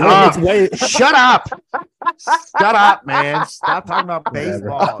 Yeah, shut up. Shut up, man. Stop talking about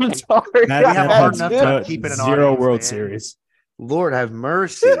baseball. I'm sorry. We have hard enough to keep it an zero audience, World man. Series. Lord have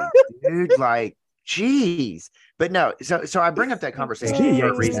mercy, dude. Like, geez. But no, so I bring up that conversation for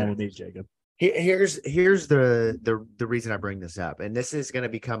a reason. Jacob. Here's the reason I bring this up, and this is going to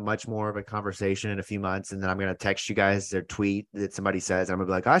become much more of a conversation in a few months, and then I'm going to text you guys their tweet that somebody says, and I'm going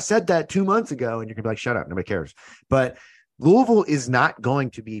to be like, I said that 2 months ago, and you're going to be like, shut up, nobody cares. But Louisville is not going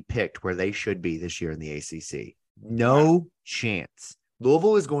to be picked where they should be this year in the ACC. No chance.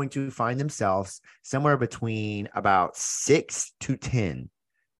 Louisville is going to find themselves somewhere between about 6 to 10,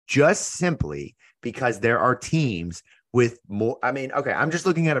 just simply because there are teams with more. I mean, okay, I'm just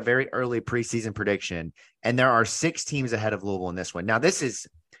looking at a very early preseason prediction, and there are 6 teams ahead of Louisville in this one. Now, this is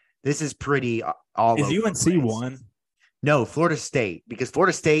pretty all over. Is UNC one? No, Florida State, because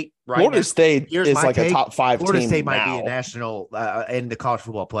Florida State is like a top 5 team. Florida State might now. be a national in the college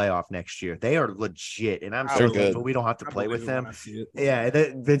football playoff next year. They are legit, and I'm They're so good. thankful we don't have to play with them. Yeah,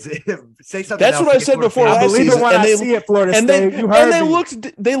 say something. That's else what I said before I last believe season. it when I see it, Florida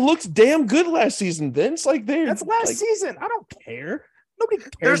State. They looked damn good last season, Vince. Like that's last season. I don't care. Nobody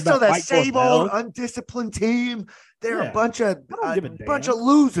cares. They're still about that same old undisciplined team. They're a bunch of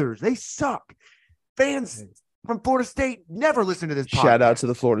losers. They suck. Fans from Florida State never listen to this podcast. Shout out to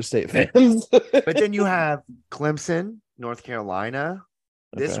the Florida State fans. But then you have Clemson, North Carolina.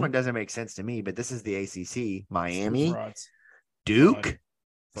 This one doesn't make sense to me, but this is the ACC. Miami, Duke.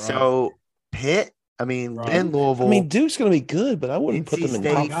 So Pitt. I mean, then Louisville. I mean, Duke's going to be good, but I wouldn't put them in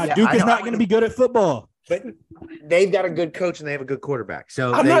State. top. God, Duke is not going to be good at football. But they've got a good coach and they have a good quarterback.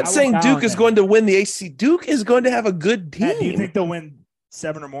 So I'm not saying Duke is going to win the ACC. Duke is going to have a good team. Matt, do you think they'll win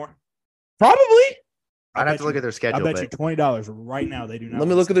 7 or more? Probably. I'd have to look at their schedule. I bet you $20 right now they do not. Let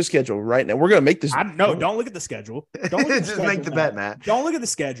me look at their schedule right now. We're going to make this. No, don't look at the schedule. Don't look at the Just make the bet, Matt. Don't look at the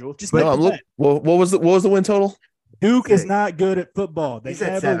schedule. Just no, make the bet. What was the win total? Duke is not good at football. They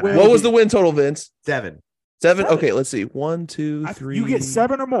never 7. will. What was the win total, Vince? 7. 7? Okay, let's see. 1, 2, 3. You get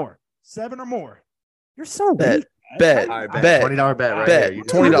 7 or more. 7 or more. You're so bet. weak. Bet. All right, bet. $20 bet right bet. here.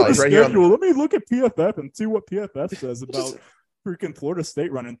 $20 right here. Let me look at PFF and see what PFF says about freaking Florida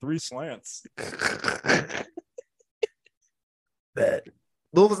State running 3 slants. Bet.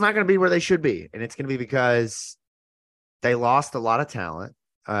 Louisville's not going to be where they should be, and it's going to be because they lost a lot of talent,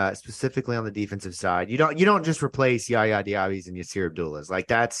 specifically on the defensive side. You don't just replace Yaya Diaby's and Yasir Abdullah's. Like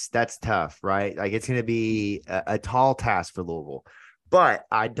that's tough, right? Like it's going to be a tall task for Louisville, but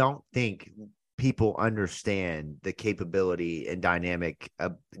I don't think people understand the capability and dynamic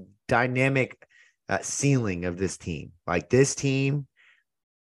ceiling of this team. Like this team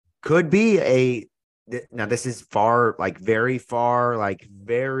could be now this is far, like very far, like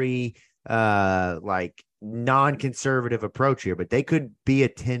very like non-conservative approach here, but they could be a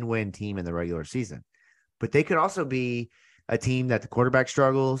 10-win team in the regular season. But they could also be a team that the quarterback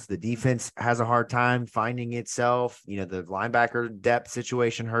struggles, the defense has a hard time finding itself. The linebacker depth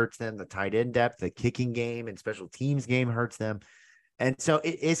situation hurts them, the tight end depth, the kicking game and special teams game hurts them. And so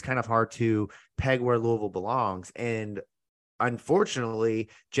it is kind of hard to peg where Louisville belongs. And unfortunately,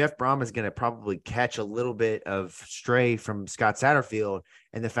 Jeff Brom is going to probably catch a little bit of stray from Scott Satterfield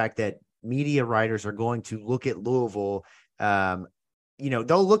and the fact that media writers are going to look at Louisville. They'll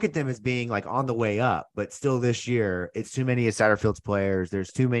look at them as being like on the way up, but still this year, it's too many of Satterfield's players.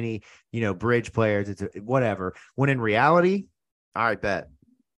 There's too many, bridge players. It's whatever. When in reality, all right, bet.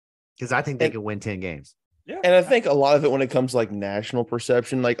 Because I think they can win 10 games. Yeah. And I think a lot of it when it comes to like national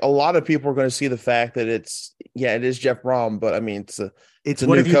perception, like a lot of people are going to see the fact that it is Jeff Brom, but I mean, it's a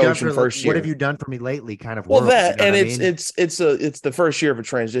new coach in first year. What have you done for me lately? Kind of. Well, it's the first year of a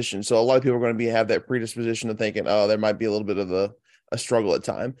transition. So a lot of people are going to have that predisposition to thinking, oh, there might be a little bit of a struggle at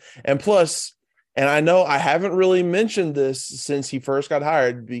time. And plus, and I know I haven't really mentioned this since he first got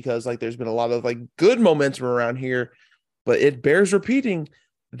hired because like there's been a lot of like good momentum around here. But it bears repeating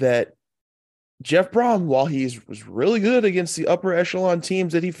that Jeff Brom, while was really good against the upper echelon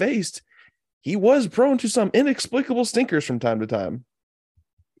teams that he faced, he was prone to some inexplicable stinkers from time to time.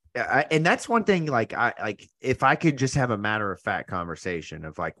 Yeah, and that's one thing. Like, if I could just have a matter of fact conversation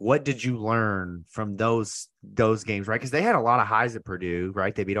of like, what did you learn from those games, right? Because they had a lot of highs at Purdue,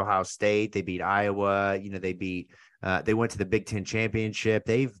 right? They beat Ohio State, they beat Iowa. They went to the Big Ten championship.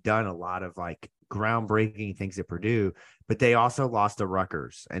 They've done a lot of like groundbreaking things at Purdue, but they also lost to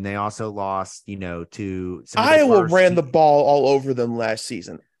Rutgers, and they also lost, to Iowa ran the ball all over them last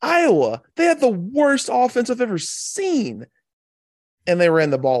season. Iowa, they had the worst offense I've ever seen. And they ran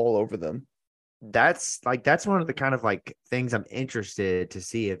the ball all over them. That's one of the kind of like things I'm interested to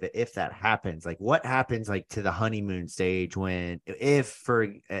see if that happens. Like, what happens like to the honeymoon stage if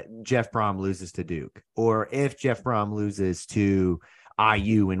Jeff Brom loses to Duke, or if Jeff Brom loses to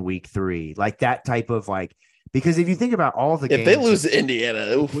IU in week 3, like that type of like, because if you think about all the games, if they lose to Indiana,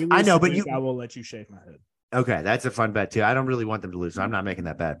 I know, but I will let you shave my head. Okay, that's a fun bet too. I don't really want them to lose, so I'm not making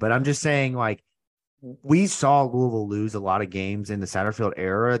that bet. But I'm just saying, like, we saw Louisville lose a lot of games in the Satterfield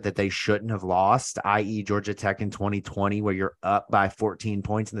era that they shouldn't have lost, i.e. Georgia Tech in 2020, where you're up by 14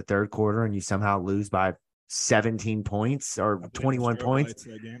 points in the third quarter and you somehow lose by 17 points or 21 points.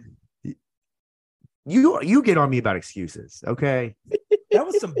 You get on me about excuses, okay? That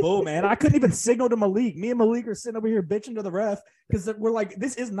was some bull, man. I couldn't even signal to Malik. Me and Malik are sitting over here bitching to the ref because we're like,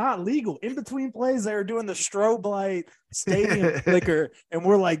 this is not legal. In between plays, they were doing the strobe light stadium flicker, and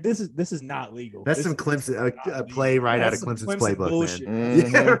we're like, this is not legal. That's some Clemson a play right out of Clemson's playbook, bullshit, man.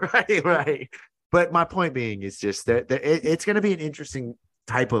 Mm-hmm. Yeah, right. But my point being is just that it's going to be an interesting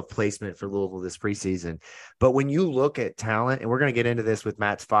type of placement for Louisville this preseason. But when you look at talent, and we're going to get into this with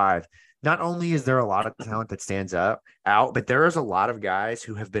Matt's 5. Not only is there a lot of talent that stands out, but there is a lot of guys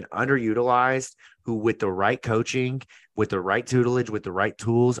who have been underutilized, who with the right coaching, with the right tutelage, with the right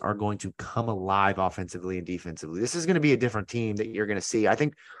tools are going to come alive offensively and defensively. This is going to be a different team that you're going to see. I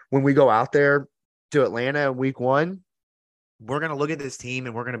think when we go out there to Atlanta in week 1, we're going to look at this team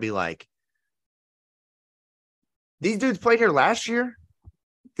and we're going to be like, these dudes played here last year.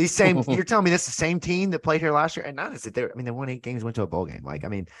 These same, you're telling me this is the same team that played here last year, and not is it there? I mean, they won 8 games, went to a bowl game. Like, I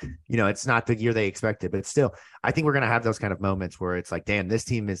mean, it's not the year they expected, but still, I think we're gonna have those kind of moments where it's like, damn, this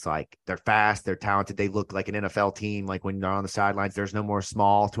team is like, they're fast, they're talented, they look like an NFL team. Like when they're on the sidelines, there's no more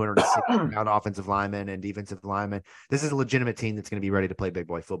small 260-pound offensive linemen and defensive linemen. This is a legitimate team that's going to be ready to play big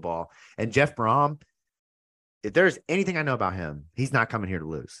boy football. And Jeff Brom, if there's anything I know about him, he's not coming here to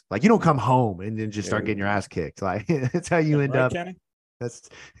lose. Like, you don't come home and then just start getting your ass kicked. Like, that's how you end up. Kenny? That's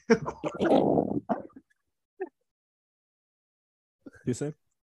you say?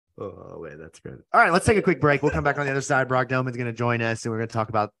 Oh, wait, that's good. All right, let's take a quick break. We'll come back on the other side. Brock Domann's going to join us, and we're going to talk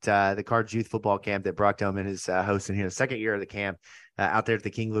about the Cards Youth Football Camp that Brock Domann is hosting here, the second year of the camp out there at the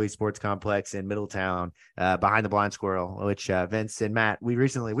King Louis Sports Complex in Middletown, behind the Blind Squirrel, which Vince and Matt, we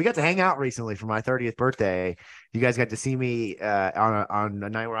got to hang out recently for my 30th birthday. You guys got to see me on a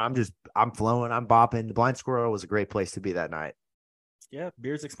night where I'm flowing, I'm bopping. The Blind Squirrel was a great place to be that night. Yeah,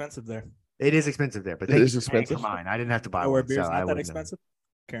 beer's expensive there. It is expensive there, but it is expensive. For mine. I didn't have to buy one. Where beer's not that expensive.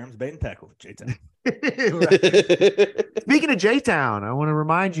 Karam's Bait and Tackle, J-Town. Speaking of J-Town, I want to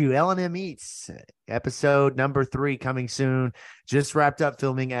remind you, L&M Eats, episode number 3 coming soon. Just wrapped up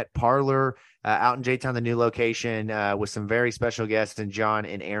filming at Parlor out in J-Town, the new location, with some very special guests, and John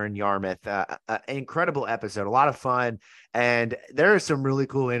and Aaron Yarmouth. An incredible episode, a lot of fun. And there is some really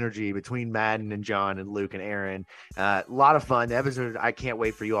cool energy between Madden and John and Luke and Aaron. A lot of fun. The episode, I can't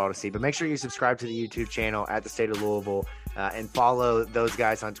wait for you all to see. But make sure you subscribe to the YouTube channel at the State of Louisville and follow those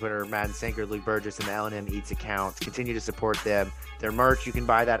guys on Twitter, Madden Sanker, Luke Burgess, and the L&M Eats accounts. Continue to support them. Their merch, you can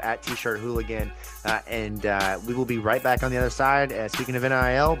buy that at T-Shirt Hooligan. And we will be right back on the other side. Speaking of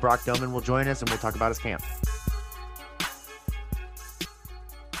NIL, Brock Domann will join us, and we'll talk about his camp.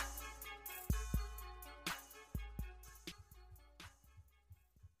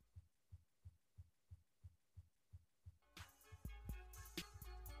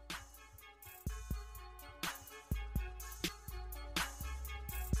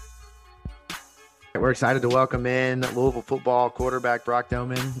 We're excited to welcome in Louisville football quarterback Brock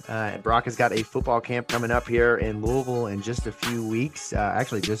Domann. Brock has got a football camp coming up here in Louisville in just a few weeks.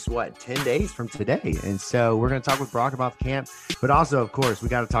 Actually, just 10 days from today. And so we're going to talk with Brock about the camp, but also, of course, we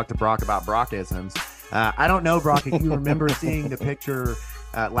got to talk to Brock about Brockisms. I don't know, Brock, if you remember seeing the picture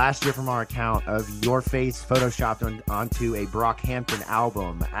last year from our account of your face photoshopped onto a Brockhampton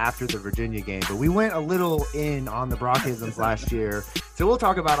album after the Virginia game. But we went a little in on the Brockisms last year. So we'll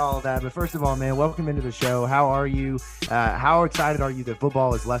talk about all of that. But first of all, man, welcome into the show. How are you? How excited are you that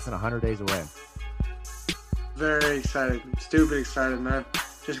football is less than 100 days away? Very excited. Stupid excited, man.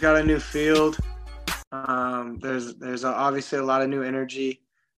 Just got a new field. There's obviously a lot of new energy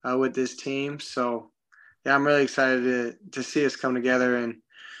with this team. So, yeah, I'm really excited to see us come together and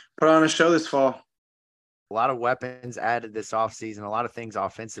put on a show this fall. A lot of weapons added this offseason, a lot of things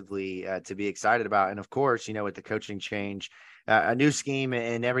offensively to be excited about. And of course, with the coaching change, a new scheme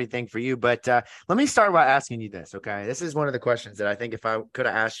and everything for you. But let me start by asking you this. Okay. This is one of the questions that I think if I could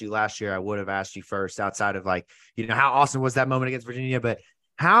have asked you last year, I would have asked you first, outside of how awesome was that moment against Virginia? But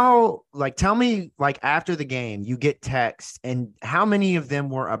tell me, after the game, you get texts, and how many of them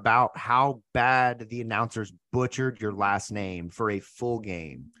were about how bad the announcers butchered your last name for a full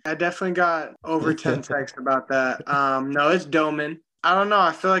game? I definitely got over 10 texts about that. No, it's Domann. I don't know.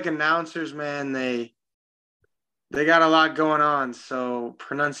 I feel like announcers, man, they got a lot going on. So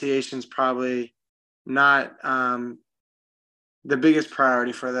pronunciation's probably not the biggest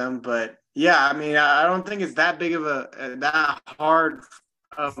priority for them. But yeah, I mean, I don't think it's that big of that hard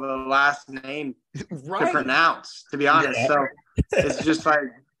of a last name to pronounce, to be honest. Yeah. So it's just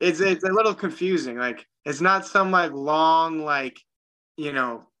it's a little confusing. It's not some long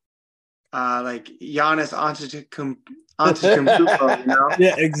Giannis Antetokounmpo,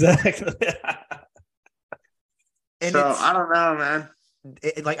 Yeah, exactly. And so I don't know, man.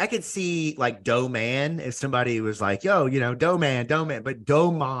 I could see Domann if somebody was Domann, but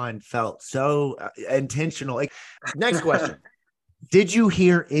Domann felt so intentional. Next question. Did you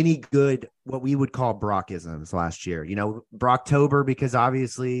hear any good, what we would call Brockisms last year? Brocktober, because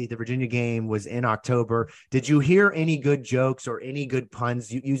obviously the Virginia game was in October. Did you hear any good jokes or any good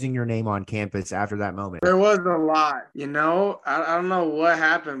puns using your name on campus after that moment? There was a lot, I don't know what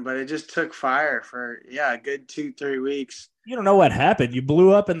happened, but it just took fire for, a good 2-3 weeks. You don't know what happened. You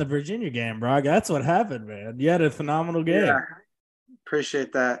blew up in the Virginia game, Brock. That's what happened, man. You had a phenomenal game. Yeah,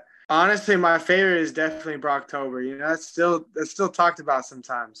 appreciate that. Honestly, my favorite is definitely Brocktober. That's still talked about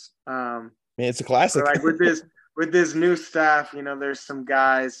sometimes. It's a classic. with this new staff, there's some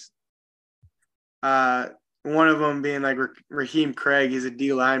guys. One of them being Raheem Craig. He's a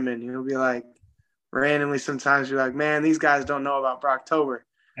D lineman. He'll be randomly sometimes be man, these guys don't know about Brocktober.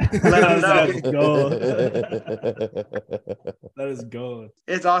 Let them know. That is gold. That is gold.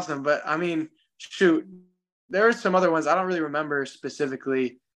 It's awesome, but I mean, shoot, there were some other ones I don't really remember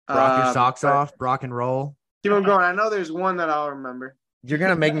specifically. Brock your socks off, Brock and roll. Keep on going. I know there's one that I'll remember. You're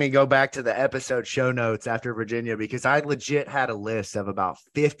going to make me go back to the episode show notes after Virginia, because I legit had a list of about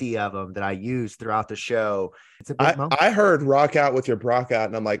 50 of them that I used throughout the show. It's a big moment. I heard rock out with your Brock out,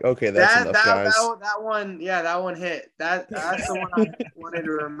 and I'm like, okay, that's enough, guys. That one hit. That's the one I wanted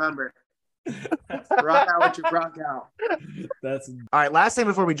to remember. Rock out with your Brock out. All right. Last thing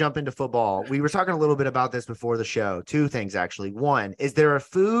before we jump into football, we were talking a little bit about this before the show. Two things, actually. One, is there a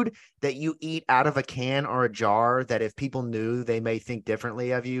food that you eat out of a can or a jar that if people knew, they may think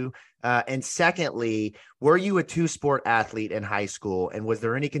differently of you? And secondly, were you a two-sport athlete in high school, and was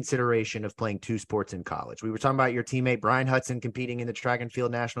there any consideration of playing two sports in college? We were talking about your teammate Brian Hudson competing in the track and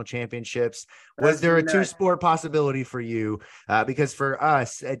field national championships. Was there a two-sport possibility for you? Because for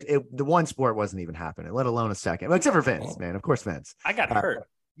us, the one sport wasn't even happening, let alone a second. Well, except for Vince, man. Of course, Vince. I got hurt.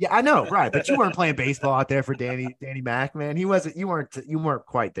 Yeah, I know, right? But you weren't playing baseball out there for Danny Mac, man. He wasn't. You weren't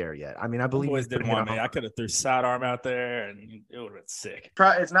quite there yet. I mean, I believe boys didn't want me. I could have threw sidearm out there, and it would have been sick.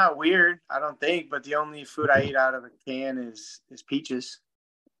 It's not weird, I don't think. But the only food I eat out of a can is peaches.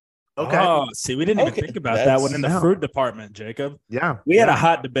 Okay. Oh, see, we didn't even think about that one in the fruit department, Jacob. Yeah, we had a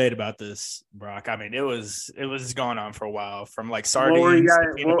hot debate about this, Brock. I mean, it was going on for a while, from sardines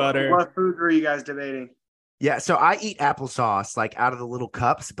to peanut butter. What foods were you guys debating? Yeah, so I eat applesauce out of the little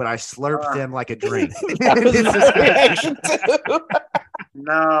cups, but I slurp them like a drink.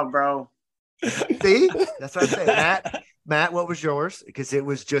 No, bro. See, that's what I say. Matt, what was yours? Because it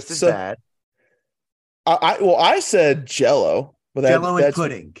was just as bad. I said Jello, but Jello and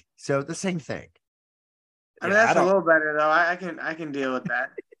pudding, so the same thing. I mean, that's a little better though. I can deal with that.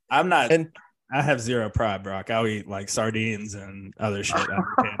 I'm not. I have zero pride, Brock. I'll eat sardines and other shit.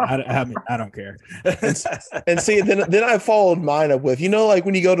 I don't care. and see, then I followed mine up with,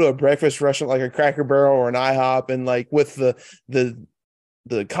 when you go to a breakfast restaurant like a Cracker Barrel or an IHOP, and with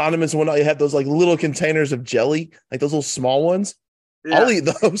the condiments and whatnot, you have those little containers of jelly, those little small ones. Yeah. I'll eat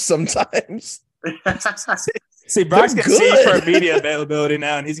those sometimes. See, Brock's gonna see it for media availability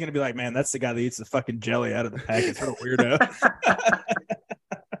now, and he's gonna be like, "Man, that's the guy that eats the fucking jelly out of the package. What a weirdo."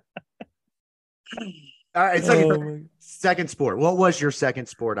 All right, second sport. What was your second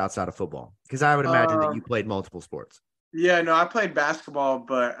sport outside of football? Because I would imagine that you played multiple sports. Yeah, no, I played basketball,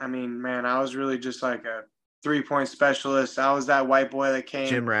 but I mean, man, I was really just a 3-point specialist. I was that white boy that came,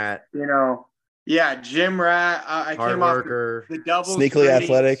 gym rat. Yeah, gym rat. I Hard came worker. off the double Sneakily screens,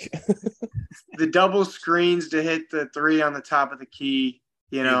 athletic. the double screens to hit the three on the top of the key.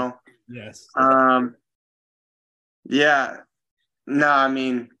 You know. Yes. Yeah. No,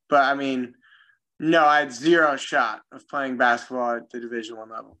 no, I had zero shot of playing basketball at the Division I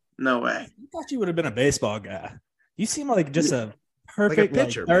level. No way. I thought you would have been a baseball guy. You seem like just a perfect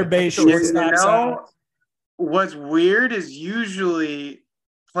pitcher, third man. base You shortstop. Side. What's weird is usually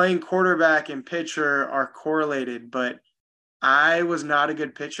playing quarterback and pitcher are correlated, but I was not a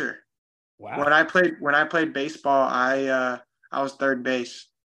good pitcher. Wow. When I played baseball, I was third base.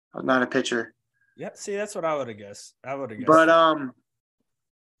 I was not a pitcher. Yep. See, that's what I would have guessed. But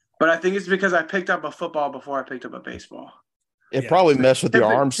I think it's because I picked up a football before I picked up a baseball. It probably messed with your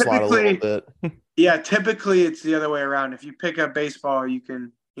arm slot a little bit. Yeah, typically it's the other way around. If you pick up baseball, you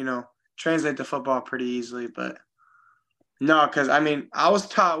can, translate to football pretty easily. But no, because I was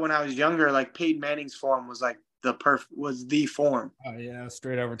taught when I was younger, like Peyton Manning's form was like was the form. Oh yeah,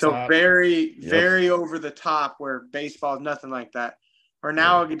 straight over so top. So very over the top, where baseball is nothing like that. Or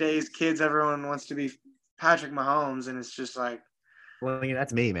nowadays, everyone wants to be Patrick Mahomes, and it's just like. Well,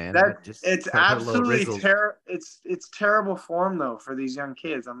 that's me, man. It's absolutely terrible. It's terrible form though for these young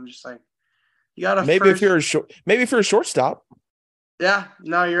kids. I'm just like, you gotta if you're a shortstop. Yeah,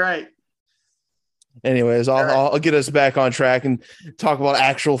 no, you're right. Anyways, I'll get us back on track and talk about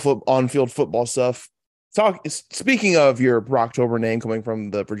actual on-field football stuff. Speaking of your Brocktober name coming from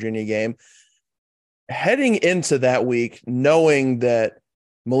the Virginia game, heading into that week, knowing that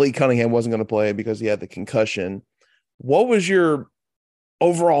Malik Cunningham wasn't going to play because he had the concussion, what was your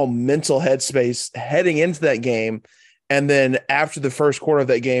overall mental headspace heading into that game? And then after the first quarter of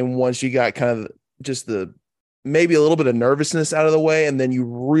that game, once you got kind of just maybe a little bit of nervousness out of the way, and then you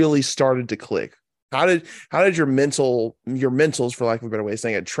really started to click. How did your mentals, for lack of a better way of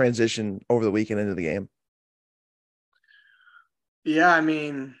saying it, transition over the weekend into the game? Yeah,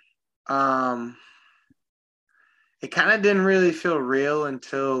 it kind of didn't really feel real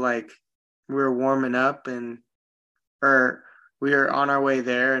until like we were warming up or we were on our way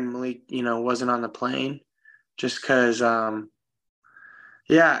there and Malik, wasn't on the plane just because,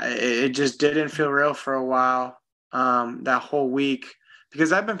 it just didn't feel real for a while that whole week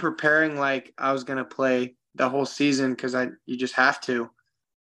because I've been preparing like I was going to play the whole season because you just have to.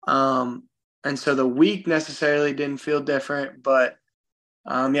 And so the week necessarily didn't feel different, but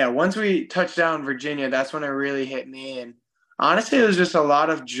once we touched down in Virginia, that's when it really hit me. And honestly, it was just a lot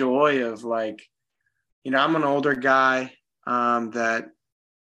of joy of like, I'm an older guy that,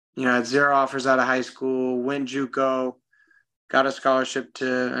 had 0 offers out of high school, went JUCO, got a scholarship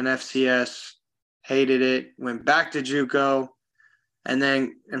to an FCS, hated it, went back to JUCO,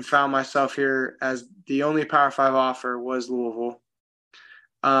 and found myself here as the only Power 5 offer was Louisville.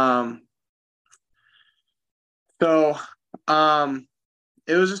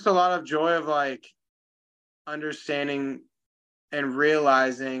 It was just a lot of joy of like understanding and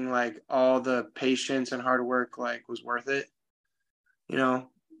realizing like all the patience and hard work like was worth it.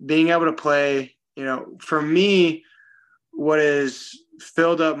 Being able to play, for me, what has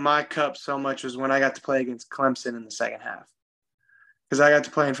filled up my cup so much was when I got to play against Clemson in the second half. Because I got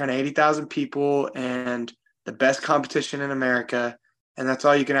to play in front of 80,000 people and the best competition in America. And that's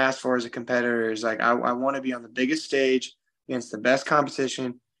all you can ask for as a competitor is like, I want to be on the biggest stage against the best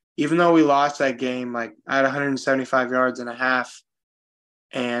competition. Even though we lost that game, like I had 175 yards and a half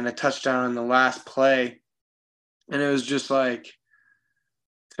and a touchdown in the last play. And it was just like,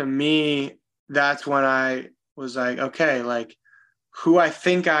 to me, that's when I was like, okay, like who I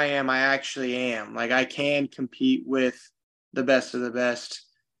think I am, I actually am. Like I can compete with the best of the best.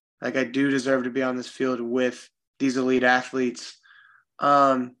 Like I do deserve to be on this field with these elite athletes.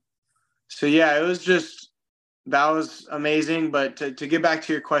 It was just, that was amazing. But to get back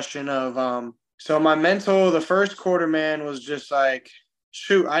to your question of, so my mental, the first quarter, man, was just like,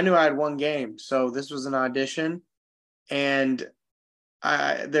 shoot, I knew I had one game. So this was an audition. And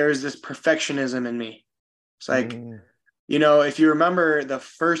there's this perfectionism in me. It's like, if you remember the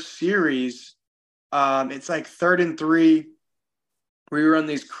first series, it's like 3rd and 3. We run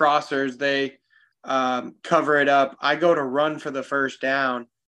these crossers. They cover it up. I go to run for the first down.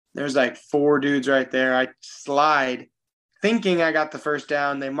 There's like 4 dudes right there. I slide thinking I got the first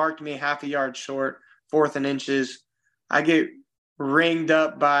down. They marked me half a yard short, 4th and inches. I get ringed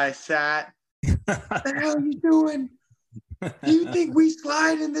up by Sat. What the hell are you doing? Do you think we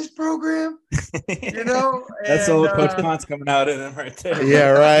slide in this program? That's old Coach Pont's coming out in him right there.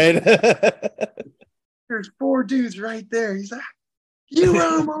 Yeah, right. There's 4 dudes right there. He's like, you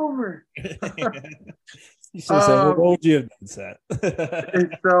run them over. You should say, what would you have done, Seth?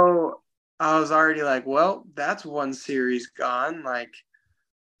 And so I was already like, well, that's one series gone. Like,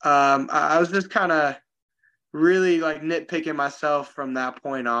 I was just kind of really like nitpicking myself from that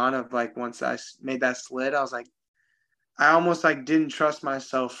point on of like, once I made that slid, I was like, I almost like didn't trust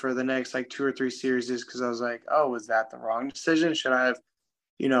myself for the next like 2 or 3 series because I was like, oh, was that the wrong decision? Should I have,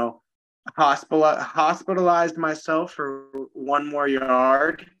 you know, hospitalized myself for one more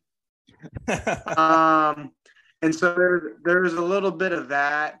yard? And so there's a little bit of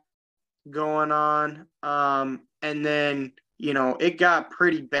that going on. And then, it got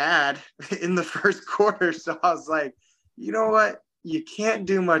pretty bad in the first quarter. So I was like, you know what? You can't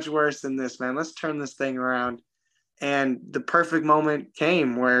do much worse than this, man. Let's turn this thing around. And the perfect moment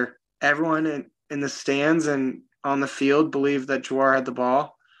came where everyone in the stands and on the field believed that Jawar had the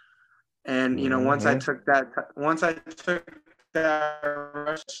ball. And, once I took that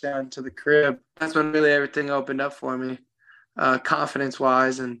rush down to the crib, that's when really everything opened up for me, confidence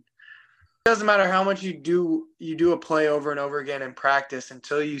wise. And it doesn't matter how much you do a play over and over again in practice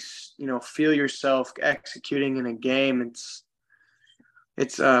until you feel yourself executing in a game.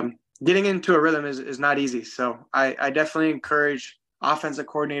 It's getting into a rhythm is not easy. So I definitely encourage offensive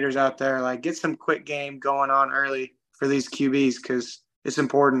coordinators out there, like, get some quick game going on early for these QBs because it's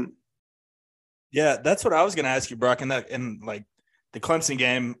important. Yeah, that's what I was going to ask you, Brock. In like the Clemson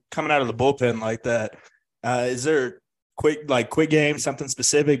game, coming out of the bullpen like that, is there quick game, something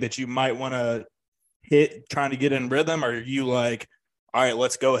specific that you might want to hit trying to get in rhythm? Or are you like, all right,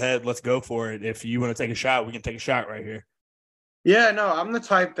 let's go ahead, let's go for it. If you want to take a shot, we can take a shot right here. Yeah, no, I'm the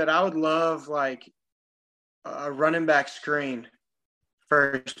type that I would love like a running back screen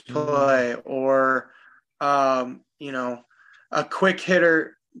first play or, a quick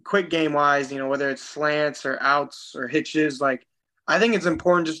hitter, quick game wise, whether it's slants or outs or hitches. Like, I think it's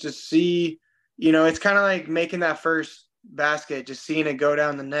important just to see, it's kind of like making that first basket, just seeing it go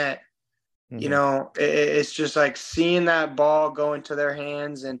down the net. It's just like seeing that ball go into their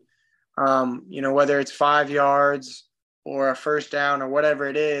hands and, whether it's 5 yards or a first down or whatever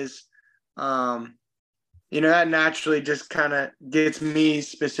it is, that naturally just kind of gets me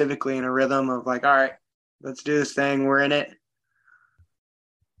specifically in a rhythm of like, all right, let's do this thing. We're in it.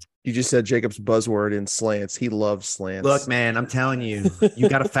 You just said Jacob's buzzword in slants. He loves slants. Look, man, I'm telling you, you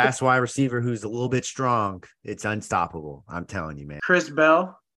got a fast wide receiver who's a little bit strong. It's unstoppable. I'm telling you, man. Chris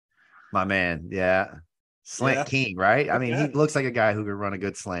Bell. My man. Yeah. Slant king, right? I mean, he looks like a guy who could run a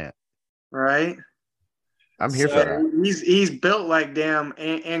good slant. Right. I'm here for that. He's built like damn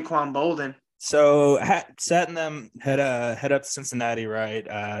Anquan Bolden. So setting them head up to Cincinnati,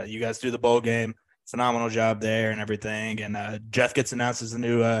 right? You guys do the bowl game. Phenomenal job there and everything. And Jeff gets announced as the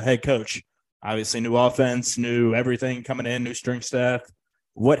new head coach. Obviously, new offense, new everything coming in, new strength staff.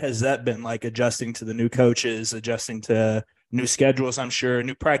 What has that been like, adjusting to the new coaches, adjusting to new schedules, I'm sure,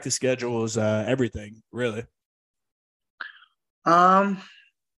 new practice schedules, everything, really?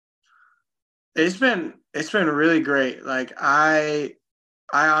 It's been really great. Like, I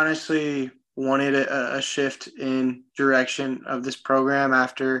honestly wanted a shift in direction of this program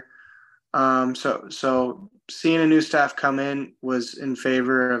after so seeing a new staff come in was in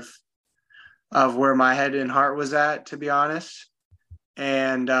favor of where my head and heart was at, to be honest.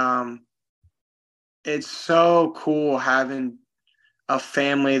 And it's so cool having a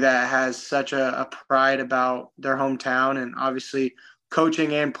family that has such a pride about their hometown and obviously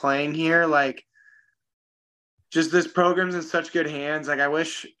coaching and playing here. Like, just this program's in such good hands. Like, I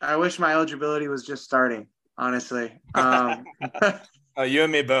wish my eligibility was just starting, honestly. Oh, you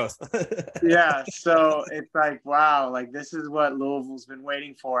and me both. Yeah. So it's like, wow, like this is what Louisville's been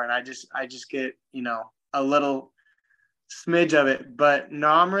waiting for. And I just get, a little smidge of it, but no,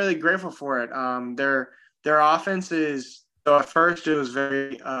 I'm really grateful for it. Their offense is, so at first it was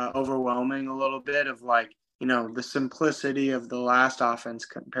very overwhelming, a little bit of like, the simplicity of the last offense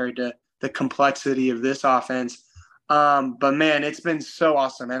compared to the complexity of this offense. But man, it's been so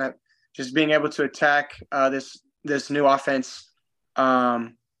awesome. And just being able to attack this new offense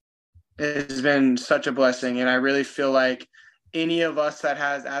has been such a blessing. And I really feel like any of us that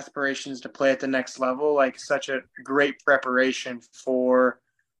has aspirations to play at the next level, like, such a great preparation for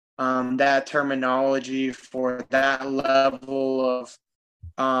that terminology, for that level of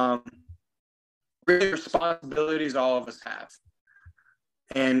really responsibilities all of us have.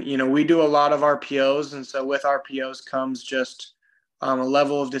 And, we do a lot of RPOs. And so with RPOs comes just a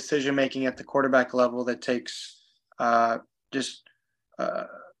level of decision-making at the quarterback level that takes just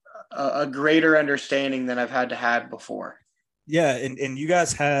a greater understanding than I've had to have before. Yeah. And you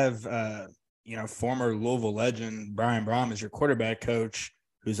guys have, former Louisville legend Brian Brom as your quarterback coach,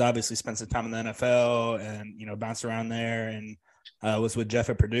 who's obviously spent some time in the NFL and, bounced around there. And was with Jeff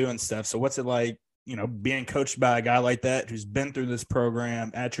at Purdue and stuff. So what's it like, being coached by a guy like that who's been through this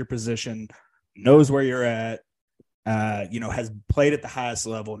program at your position, knows where you're at, has played at the highest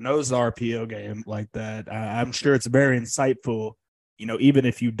level, knows the RPO game like that. I'm sure it's very insightful, even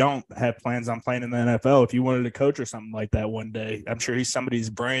if you don't have plans on playing in the NFL, if you wanted to coach or something like that one day, I'm sure he's somebody's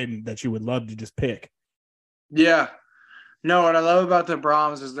brain that you would love to just pick. Yeah. No, what I love about the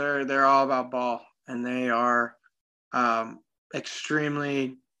Brahms is they're all about ball, and they are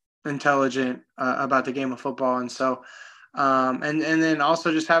extremely intelligent about the game of football. And so, and then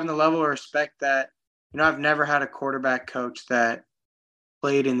also just having the level of respect that, I've never had a quarterback coach that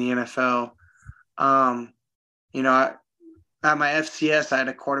played in the NFL. At my FCS, I had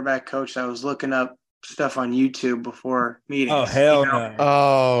a quarterback coach that was looking up stuff on YouTube before meetings. Oh, hell no.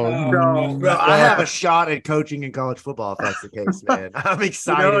 Oh, bro, I have a shot at coaching in college football if that's the case, man. I'm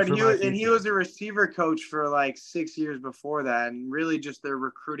excited. And he was a receiver coach for like 6 years before that, and really just their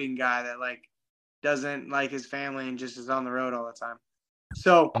recruiting guy that like doesn't like his family and just is on the road all the time.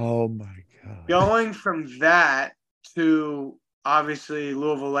 So, oh my God. Going from that to obviously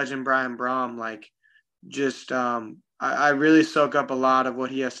Louisville legend Brian Brahm, like just I really soak up a lot of what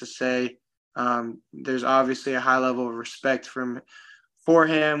he has to say. There's obviously a high level of respect for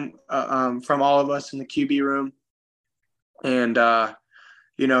him from all of us in the QB room, and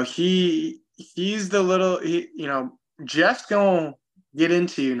he's the little Jeff's gonna get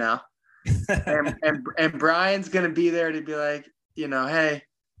into you now, and Brian's gonna be there to be like, hey,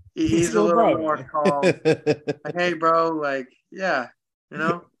 he's a little more calm. Like, hey, bro, like, yeah,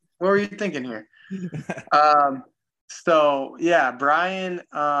 what were you thinking here? So yeah, Brian's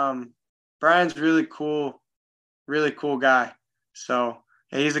really cool guy. So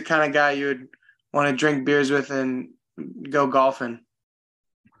he's the kind of guy you would want to drink beers with and go golfing.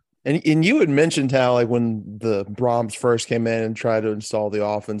 And you had mentioned how, like, when the Brahms first came in and tried to install the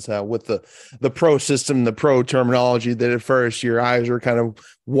offense, how with the pro system, the pro terminology, that at first your eyes were kind of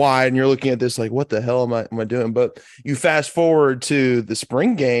wide and you're looking at this like, what the hell am I doing? But you fast forward to the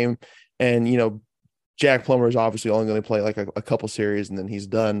spring game, and Jack Plummer is obviously only going to play like a couple series and then he's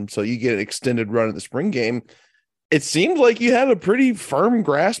done. So you get an extended run of the spring game. It seemed like you had a pretty firm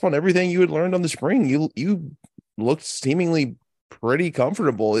grasp on everything you had learned on the spring. You looked seemingly pretty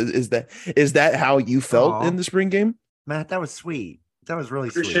comfortable. Is that how you felt in the spring game? Matt, that was sweet. That was really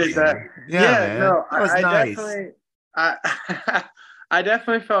Appreciate sweet. that. Yeah, man. No, that was nice. I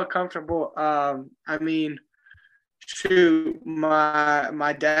definitely felt comfortable. I mean, shoot,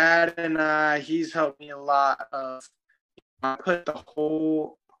 my dad and he's helped me a lot of put the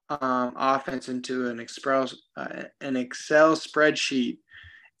whole offense into an Excel spreadsheet,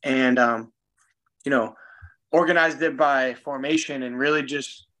 and organized it by formation, and really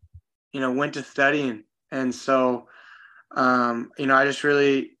just went to studying. And so I just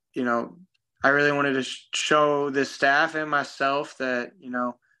really I really wanted to show the staff and myself that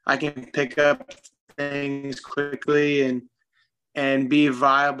I can pick up things quickly and be a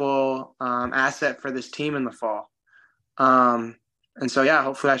viable asset for this team in the fall. And so, yeah,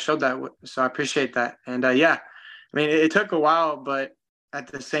 hopefully I showed that. So I appreciate that. And I mean, it took a while, but at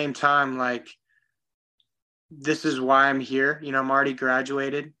the same time, like, this is why I'm here. I'm already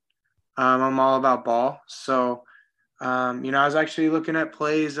graduated. I'm all about ball. So, I was actually looking at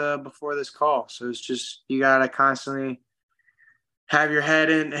plays before this call. So it's just, you got to constantly have your head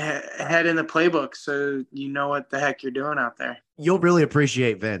in the playbook so you know what the heck you're doing out there. You'll really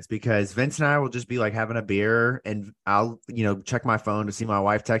appreciate Vince, because Vince and I will just be like having a beer, and I'll check my phone to see my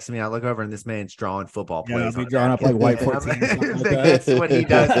wife texting me. I look over and this man's drawing football plays. I'll be drawing up like white 14. That's what he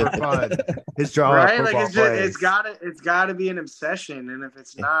does for fun. His drawing up football plays. It's gotta be an obsession, and if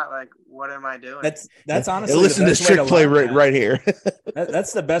it's not, like, what am I doing? That's honestly listen to this trick play right here.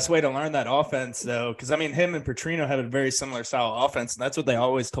 That's the best way to learn that offense, though, because I mean, him and Petrino have a very similar style of offense, and that's what they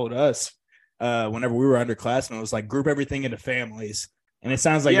always told us. Whenever we were underclassmen, it was like group everything into families. And it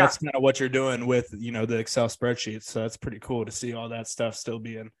sounds like that's kind of what you're doing with, the Excel spreadsheets. So that's pretty cool to see all that stuff still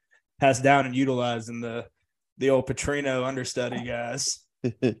being passed down and utilized in the old Petrino understudy guys.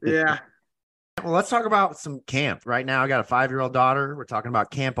 Yeah. Well, let's talk about some camp. Right now, I got a 5-year-old daughter. We're talking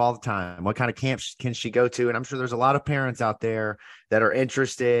about camp all the time. What kind of camp can she go to? And I'm sure there's a lot of parents out there that are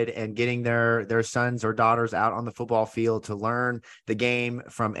interested in getting their sons or daughters out on the football field to learn the game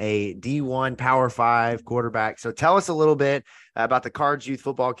from a D1 Power 5 quarterback. So tell us a little bit about the Cards Youth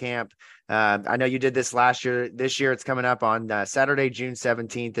Football Camp. I know you did this last year. This year it's coming up on Saturday, June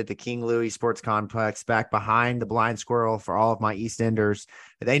 17th at the King Louis Sports Complex, back behind the Blind Squirrel. For all of my East Enders,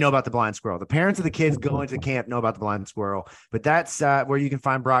 they know about the Blind Squirrel. The parents of the kids going to the camp know about the Blind Squirrel, but that's where you can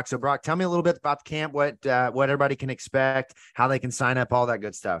find Brock. So Brock, tell me a little bit about the camp, what everybody can expect, how they can sign up, all that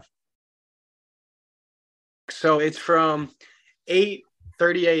good stuff. So it's from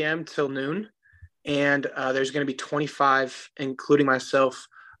 8:30 a.m. till noon. And there's going to be 25, including myself,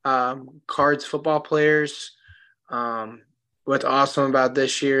 Cards football players. What's awesome about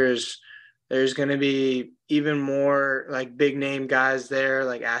this year is there's going to be even more like big name guys there,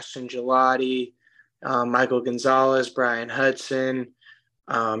 like Ashton Gelati, Michael Gonzalez, Brian Hudson,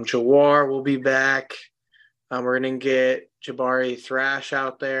 Jawar will be back. We're going to get Jabari Thrash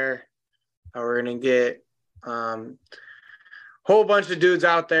out there. We're going to get whole bunch of dudes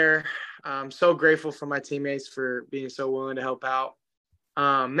out there. I'm so grateful for my teammates for being so willing to help out.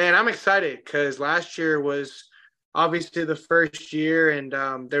 Man, I'm excited because last year was obviously the first year, and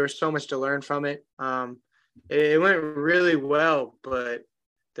there was so much to learn from it. It went really well, but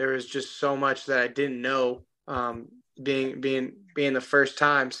there was just so much that I didn't know being the first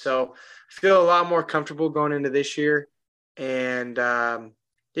time. So I feel a lot more comfortable going into this year. And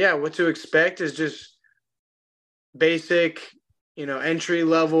what to expect is just basic, entry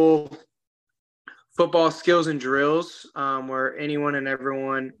level football skills and drills where anyone and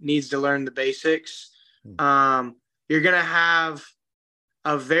everyone needs to learn the basics. You're going to have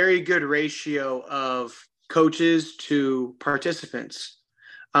a very good ratio of coaches to participants.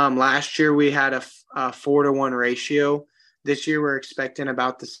 Last year we had a 4-to-1 ratio. This year we're expecting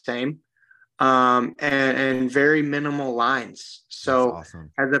about the same, and very minimal lines. So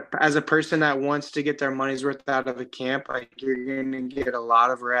awesome. As a person that wants to get their money's worth out of a camp, like you're going to get a lot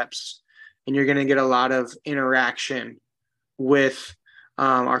of reps. And you're going to get a lot of interaction with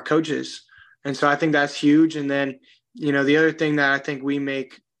our coaches. And so I think that's huge. And then, the other thing that I think we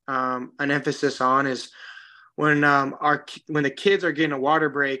make an emphasis on is when the kids are getting a water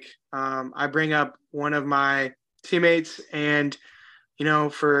break, I bring up one of my teammates and,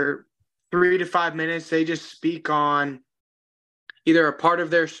 for 3 to 5 minutes, they just speak on either a part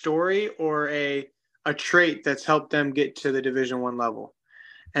of their story or a trait that's helped them get to the Division I level.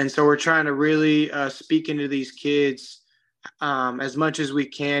 And so we're trying to really speak into these kids as much as we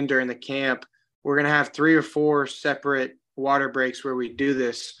can during the camp. We're going to have 3 or 4 separate water breaks where we do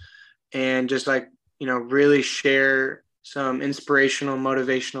this and just really share some inspirational,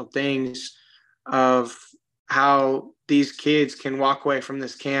 motivational things of how these kids can walk away from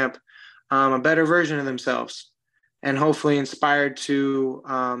this camp a better version of themselves and hopefully inspired to,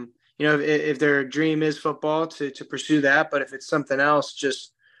 if their dream is football, to pursue that. But if it's something else,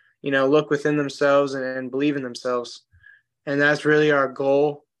 just look within themselves and believe in themselves. And that's really our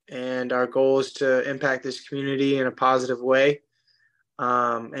goal. And our goal is to impact this community in a positive way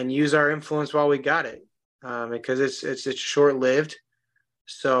and use our influence while we got it because it's short-lived.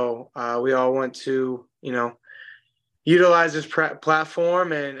 So we all want to, utilize this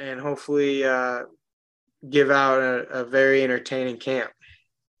platform and hopefully give out a very entertaining camp.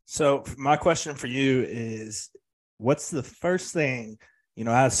 So my question for you is, what's the first thing –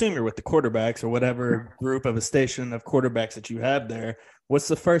 I assume you're with the quarterbacks or whatever group of a station of quarterbacks that you have there. What's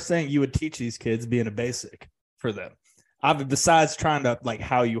the first thing you would teach these kids being a basic for them? Besides trying to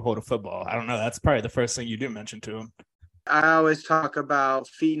how you hold a football. I don't know. That's probably the first thing you do mention to them. I always talk about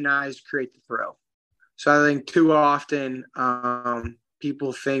feet and eyes create the throw. So I think too often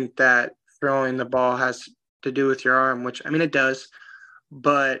people think that throwing the ball has to do with your arm, which it does,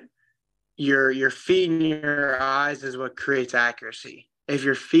 but your feet and your eyes is what creates accuracy. If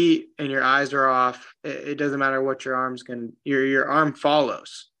your feet and your eyes are off, it doesn't matter what your your arm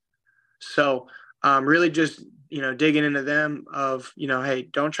follows. So really just, digging into them of, hey,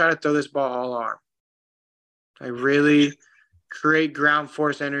 don't try to throw this ball all arm. Really create ground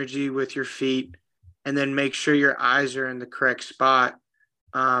force energy with your feet and then make sure your eyes are in the correct spot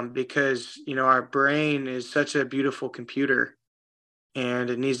because, our brain is such a beautiful computer and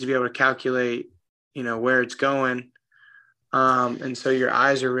it needs to be able to calculate, where it's going. And so your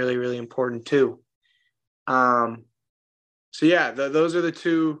eyes are really, really important too. Those are the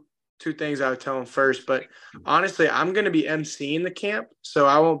two things I would tell them first. But honestly, I'm going to be emceeing the camp, so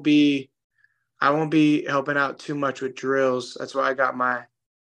I won't be helping out too much with drills. That's why I got my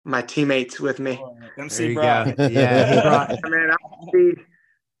teammates with me. MC Brock. Yeah, he brought.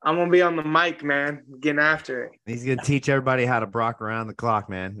 I'm gonna be on the mic, man, getting after it. He's gonna teach everybody how to Brock around the clock,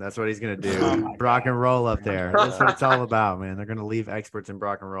 man. That's what he's gonna do. Oh Brock and roll up there. That's what it's all about, man. They're gonna leave experts in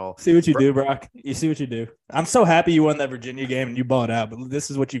Brock and roll. See what you do, Brock. You see what you do. I'm so happy you won that Virginia game and you balled out, but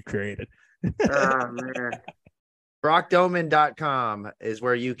this is what you've created. Oh man. BrockDomann.com is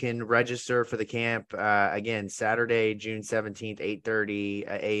where you can register for the camp. Again, Saturday, June 17th, 8:30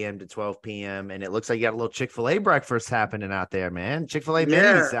 a.m. to 12 p.m. And it looks like you got a little Chick-fil-A breakfast happening out there, man. Chick-fil-A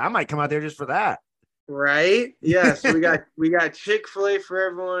minis. I might come out there just for that. Right? Yeah. So we got Chick-fil-A for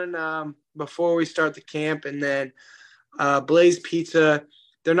everyone before we start the camp, and then Blaze Pizza.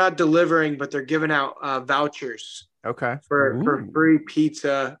 They're not delivering, but they're giving out vouchers. Okay. For free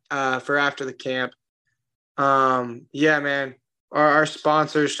pizza for after the camp. Yeah, man. Our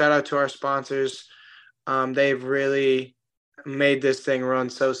sponsors, shout out to our sponsors. They've really made this thing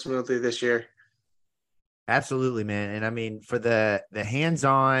run so smoothly this year. Absolutely, man. And I mean, for the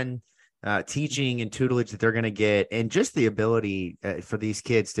hands-on teaching and tutelage that they're going to get, and just the ability for these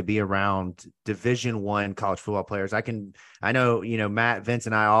kids to be around Division I college football players. I know, Matt, Vince,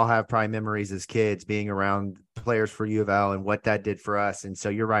 and I all have probably memories as kids being around players for U of L and what that did for us. And so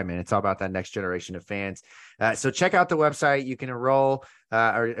you're right, man. It's all about that next generation of fans. So check out the website. You can enroll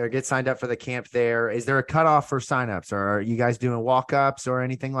or get signed up for the camp there. Is there a cutoff for signups, or are you guys doing walk-ups or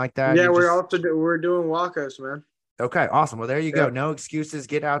anything like that? Yeah, we're doing walk-ups, man. Okay, awesome. Well, there you go. No excuses.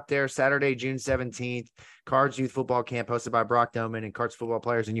 Get out there Saturday, June 17th. Cards Youth Football Camp hosted by Brock Domann and Cards Football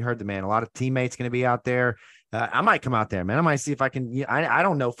Players. And you heard the man. A lot of teammates going to be out there. I might come out there, man. I might see if I can. I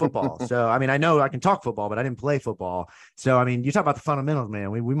don't know football. So, I mean, I know I can talk football, but I didn't play football. So, I mean, you talk about the fundamentals, man.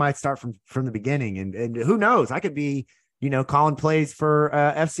 We might start from the beginning. And who knows? I could be calling plays for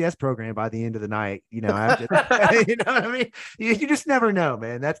FCS program by the end of the night, after, you know what I mean? You just never know,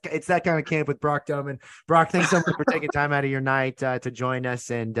 man. It's that kind of camp with Brock Domann. Brock, thanks so much for taking time out of your night to join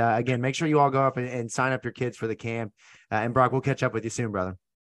us. And again, make sure you all go up and sign up your kids for the camp. And Brock, we'll catch up with you soon, brother.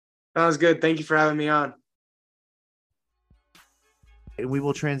 Sounds good. Thank you for having me on. We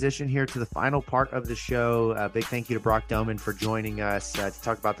will transition here to the final part of the show. A big thank you to Brock Domann for joining us to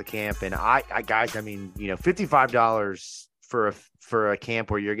talk about the camp. And guys, I mean, $55 for a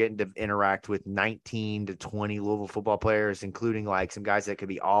camp where you're getting to interact with 19 to 20 Louisville football players, including like some guys that could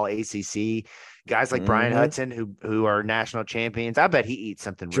be all ACC, guys like Brian Hudson, who are national champions. I bet he eats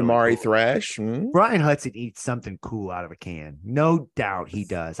something really Jamari cool. Thrash. Brian Hudson eats something cool out of a can. No doubt he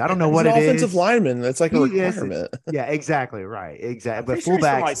does. I don't know what He's it an is. Offensive lineman. That's like a requirement. Yeah, exactly. Right. Exactly. But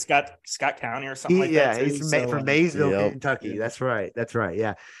Fullback, fullback, like Scott County or something like that. He's from Maysville, Kentucky. That's right.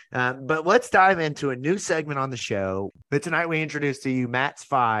 Yeah. But let's dive into a new segment on the show. But tonight we introduce to you Matt's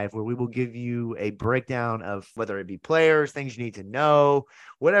 5, where we will give you a breakdown of whether it be players, things you need to know,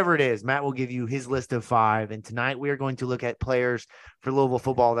 whatever it is. Matt will give you his list of 5. And tonight we are going to look at players for Louisville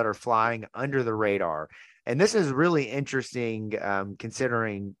football that are flying under the radar. And this is really interesting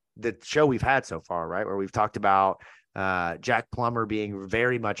considering the show we've had so far, right? Where we've talked about Jack Plummer being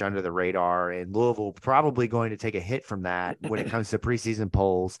very much under the radar, and Louisville probably going to take a hit from that when it comes to preseason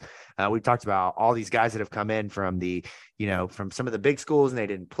polls. We've talked about all these guys that have come in from from some of the big schools and they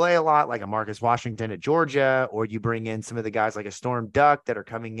didn't play a lot, like a Marcus Washington at Georgia, or you bring in some of the guys like a Storm Duck that are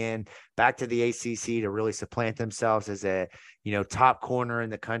coming in back to the ACC to really supplant themselves as a top corner in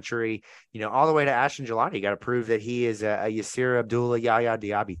the country, all the way to Ashton Gelati. You got to prove that he is a Yasir Abdullah, Yahya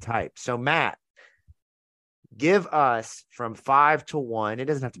Diaby type. So Matt, give us from 5 to 1. It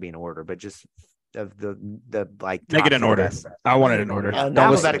doesn't have to be in order, but just of the like. Make it in order. Best. I want it in order.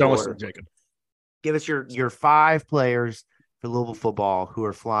 Don't listen to Jacob. Give us your 5 players for Louisville football who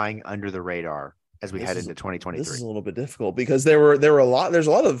are flying under the radar as we head into 2023. This is a little bit difficult because there's a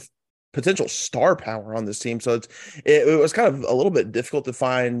lot of potential star power on this team. So it was kind of a little bit difficult to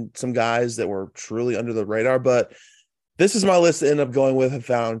find some guys that were truly under the radar, but this is my list to end up going with. I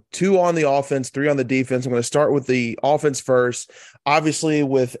found 2 on the offense, 3 on the defense. I'm going to start with the offense first, obviously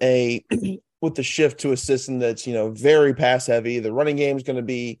with the shift to a system that's, very pass heavy. The running game is going to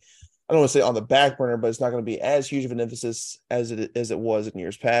be, I don't want to say on the back burner, but it's not going to be as huge of an emphasis as it was in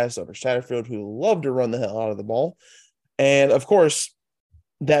years past under Satterfield, who loved to run the hell out of the ball. And of course,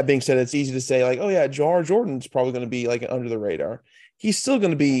 that being said, it's easy to say like, oh yeah, Jar Jordan's probably going to be like under the radar. He's still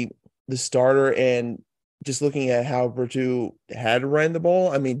going to be the starter. And just looking at how Purdue had ran the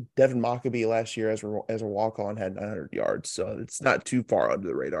ball, I mean, Devin Mockabee last year as a walk-on had 900 yards, so it's not too far under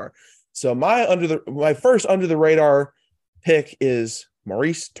the radar. So my first under the radar pick is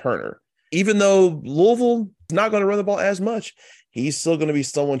Maurice Turner. Even though Louisville is not going to run the ball as much, he's still going to be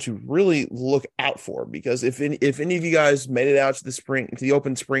someone to really look out for, because if any of you guys made it out to the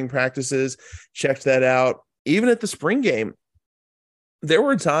open spring practices, checked that out, even at the spring game, there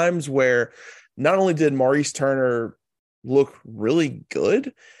were times where not only did Maurice Turner look really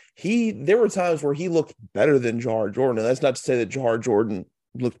good, there were times where he looked better than Jahar Jordan. And that's not to say that Jahar Jordan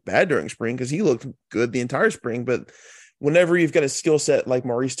looked bad during spring, because he looked good the entire spring. But whenever you've got a skill set like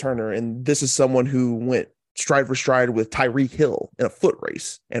Maurice Turner, and this is someone who went stride for stride with Tyreek Hill in a foot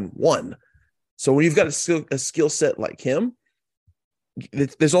race and won. So when you've got a skill set like him,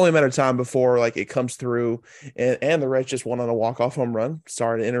 there's only a matter of time before like it comes through, and the Reds just won on a walk-off home run.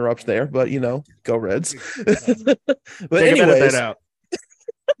 Sorry to interrupt there, but go Reds. But anyways,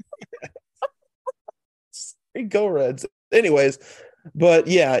 go Reds. Anyways, but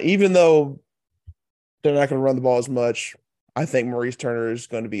yeah, even though they're not going to run the ball as much, I think Maurice Turner is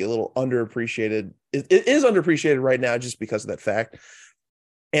going to be a little underappreciated. It is underappreciated right now just because of that fact.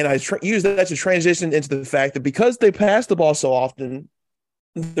 And I use that to transition into the fact that because they pass the ball so often,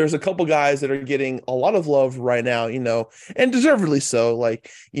 there's a couple guys that are getting a lot of love right now, and deservedly so. Like,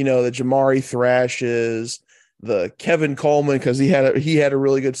 the Jamari Thrashes, the Kevin Coleman, because he had a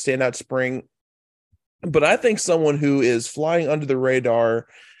really good standout spring. But I think someone who is flying under the radar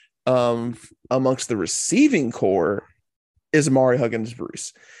amongst the receiving core is Amari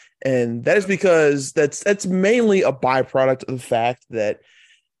Huggins-Bruce. And that is because that's mainly a byproduct of the fact that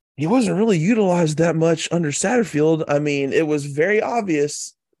he wasn't really utilized that much under Satterfield. I mean, it was very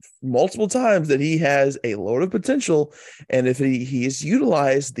obvious multiple times that he has a load of potential. And if he is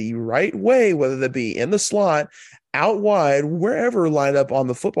utilized the right way, whether that be in the slot, out wide, wherever lined up on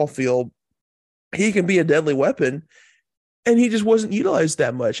the football field, he can be a deadly weapon. And he just wasn't utilized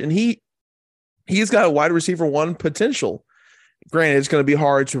that much. And he's got a wide receiver one potential. Granted, it's going to be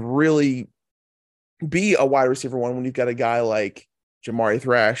hard to really be a wide receiver one when you've got a guy like Jamari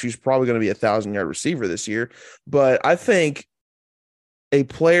Thrash, who's probably going to be 1,000-yard receiver this year. But I think a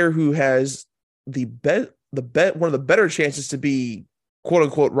player who has one of the better chances to be quote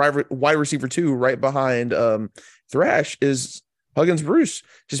unquote wide receiver two right behind Thrash is Huggins-Bruce,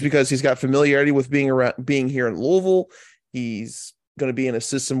 just because he's got familiarity with being here in Louisville. He's going to be in a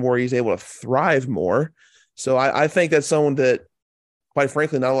system where he's able to thrive more. So I think that's someone that, quite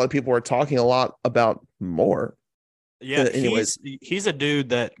frankly, not a lot of people are talking a lot about more. Yeah, anyways, he's a dude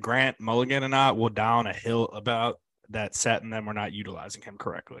that Grant Mulligan and I will down a hill about that set, and then we're not utilizing him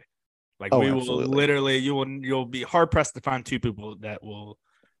correctly. Like we will literally, you'll be hard pressed to find two people that will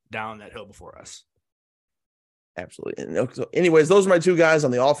down that hill before us. Absolutely. And so anyways, those are my two guys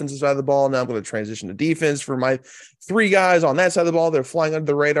on the offensive side of the ball. Now I'm going to transition to defense for my three guys on that side of the ball. They're flying under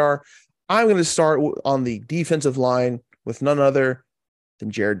the radar. I'm going to start on the defensive line with none other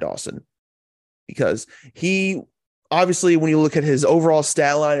than Jared Dawson, because he obviously, when you look at his overall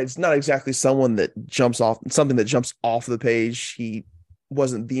stat line, it's not exactly something that jumps off the page. He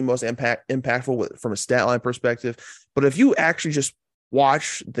wasn't the most impactful from a stat line perspective. But if you actually just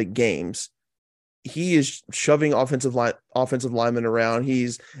watch the games, he is shoving offensive linemen around.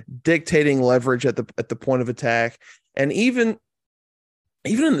 He's dictating leverage at the point of attack. And even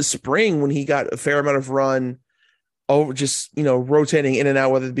in the spring, when he got a fair amount of run over, just, rotating in and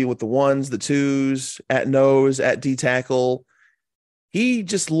out, whether it be with the ones, the twos, at nose, at D tackle, he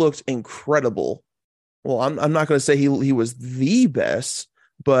just looked incredible. Well, I'm not going to say he was the best,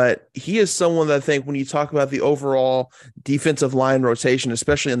 but he is someone that I think when you talk about the overall defensive line rotation,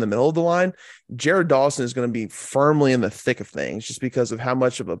 especially in the middle of the line, Jared Dawson is going to be firmly in the thick of things just because of how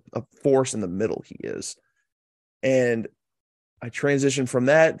much of a force in the middle he is. And I transitioned from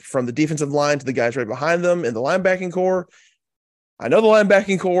the defensive line to the guys right behind them in the linebacking core. I know the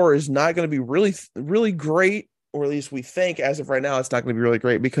linebacking core is not going to be really, really great, or at least we think as of right now, it's not going to be really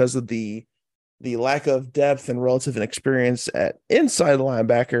great because of the lack of depth and relative experience at inside the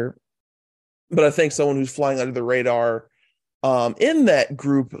linebacker. But I think someone who's flying under the radar in that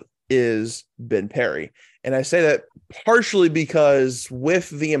group is Ben Perry. And I say that partially because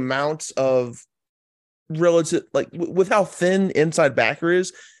with the amount of relative, like with how thin inside backer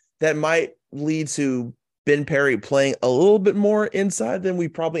is, that might lead to Ben Perry playing a little bit more inside than we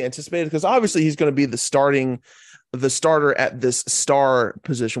probably anticipated, because obviously he's going to be the starter at this star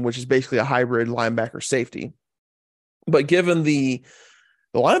position, which is basically a hybrid linebacker safety. But given the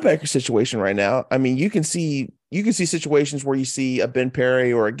linebacker situation right now, I mean, you can see situations where you see a Ben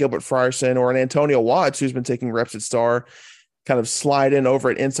Perry or a Gilbert Frierson or an Antonio Watts, who's been taking reps at star, kind of slide in over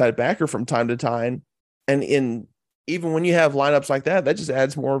at inside backer from time to time. And even when you have lineups like that, that just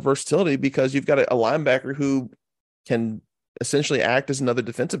adds more versatility because you've got a linebacker who can essentially act as another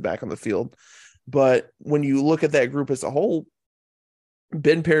defensive back on the field. But when you look at that group as a whole,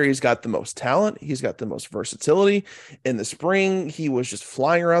 Ben Perry's got the most talent. He's got the most versatility. In the spring, he was just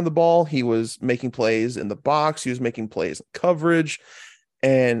flying around the ball. He was making plays in the box. He was making plays in coverage.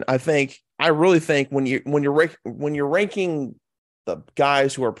 And I really think when you're ranking the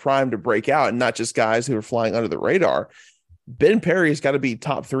guys who are primed to break out and not just guys who are flying under the radar, Ben Perry's got to be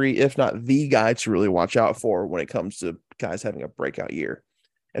top 3, if not the guy to really watch out for when it comes to guys having a breakout year.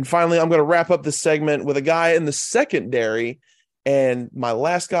 And finally, I'm going to wrap up this segment with a guy in the secondary. And my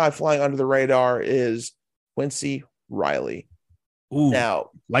last guy flying under the radar is Quincy Riley. Ooh,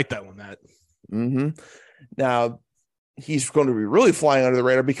 now, like that one, Matt. Now, he's going to be really flying under the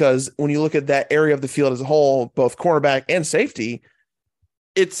radar because when you look at that area of the field as a whole, both cornerback and safety,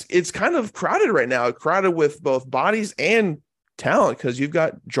 it's kind of crowded right now, crowded with both bodies and talent, because you've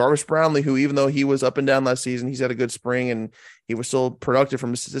got Jarvis Brownlee, who, even though he was up and down last season, he's had a good spring and he was still productive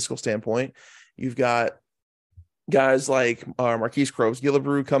from a statistical standpoint. You've got guys like Marquise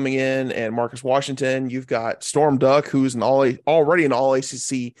Groves-Gillibrew coming in and Marcus Washington. You've got Storm Duck, who's already an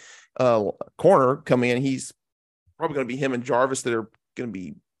all-ACC corner coming in. He's probably going to be him and Jarvis that are going to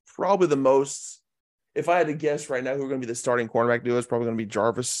be probably the most. If I had to guess right now who are going to be the starting cornerback duo, is probably going to be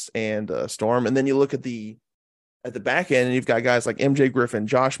Jarvis and Storm. And then you look at the back end, and you've got guys like MJ Griffin,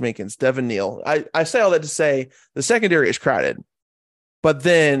 Josh Minkins, Devin Neal. I say all that to say the secondary is crowded. But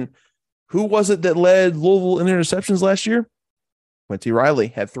then who was it that led Louisville in interceptions last year? Quincy Riley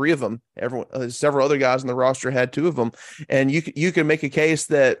had 3 of them. Several other guys on the roster had 2 of them. And you can make a case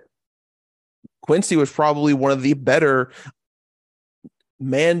that Quincy was probably one of the better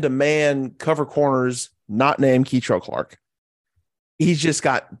man-to-man cover corners not named Keitrell Clark. He's just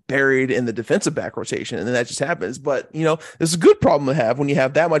got buried in the defensive back rotation, and then that just happens. But, it's a good problem to have when you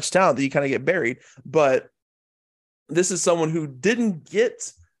have that much talent that you kind of get buried. But this is someone who didn't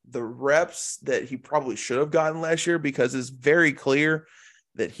get the reps that he probably should have gotten last year, because it's very clear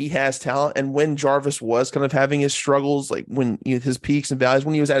that he has talent. And when Jarvis was kind of having his struggles, like when his peaks and valleys,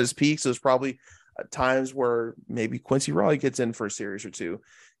 when he was at his peaks, there's probably times where maybe Quincy Riley gets in for a series or 2.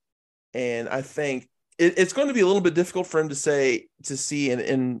 And I think it's going to be a little bit difficult for him to see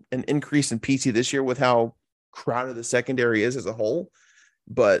an increase in PT this year with how crowded the secondary is as a whole.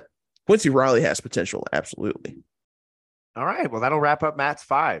 But Quincy Riley has potential. Absolutely. All right. Well, that'll wrap up Matt's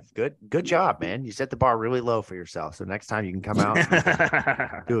 5. Good job, man. You set the bar really low for yourself. So next time you can come out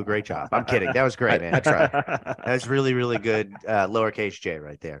and do a great job. I'm kidding. That was great, man. I tried. That was really, really good. Lowercase J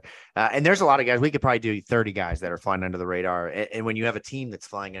right there. And there's a lot of guys. We could probably do 30 guys that are flying under the radar. And when you have a team that's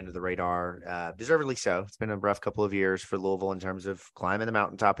flying under the radar, deservedly so. It's been a rough couple of years for Louisville in terms of climbing the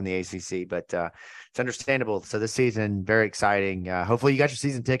mountaintop in the ACC, but it's understandable. So this season, very exciting. Hopefully you got your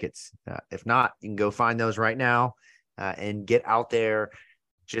season tickets. If not, you can go find those right now. And get out there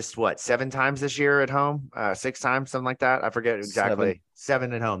just 7 times this year at home, 6 times, something like that. I forget exactly.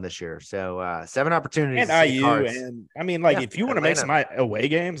 7 at home this year. So 7 opportunities. And IU. And I mean, if you want to make some away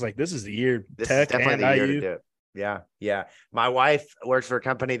games, this is the year. This Tech is definitely the year to do it. Yeah. My wife works for a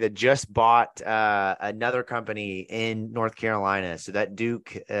company that just bought another company in North Carolina. So that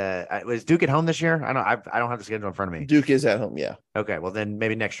Duke, was Duke at home this year? I don't have the schedule in front of me. Duke is at home. Yeah. Okay. Well, then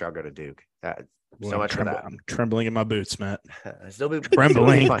maybe next year I'll go to Duke. So much for that. I'm trembling in my boots, Matt. Still be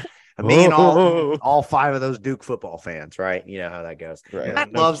trembling. Me and all 5 of those Duke football fans, right? You know how that goes. Right.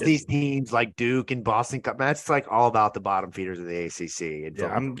 Matt loves these teams like Duke and Boston. Matt's all about the bottom feeders of the ACC.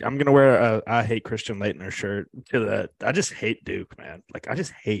 Yeah, I'm gonna wear a I hate Christian Laettner shirt to that. I just hate Duke, man. I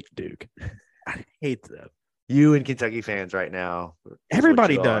just hate Duke. I hate them. You and Kentucky fans right now.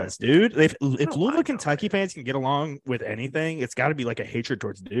 Everybody does, dude. If Louisville Kentucky fans can get along with anything, it's got to be a hatred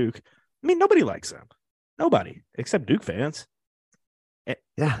towards Duke. I mean, nobody likes them. Nobody except Duke fans.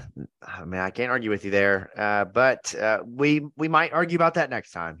 Yeah, I mean, I can't argue with you there, but we might argue about that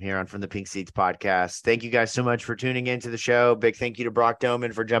next time here on From the Pink Seats podcast. Thank you guys so much for tuning into the show. Big thank you to Brock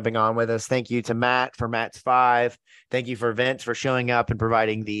Domann for jumping on with us. Thank you to Matt for Matt's 5. Thank you for Vince for showing up and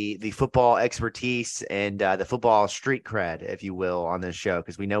providing the football expertise and the football street cred, if you will, on this show,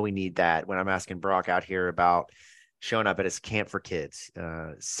 because we know we need that when I'm asking Brock out here about showing up at his camp for kids.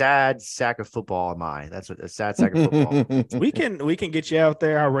 Sad sack of football am I. That's what a sad sack of football. We can get you out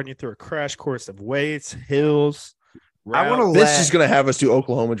there. I'll run you through a crash course of weights, hills. I want to. This is going to have us do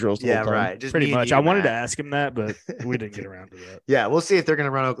Oklahoma drills. The whole time. Right. Just pretty much. I wanted to ask him that, but we didn't get around to that. Yeah, we'll see if they're going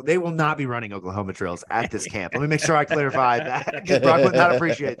to run. They will not be running Oklahoma drills at this camp. Let me make sure I clarify that, because Brock would not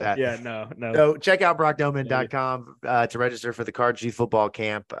appreciate that. Yeah, no. So check out brockdoman.com to register for the Cards G football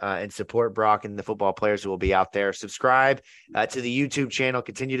camp and support Brock and the football players who will be out there. Subscribe to the YouTube channel.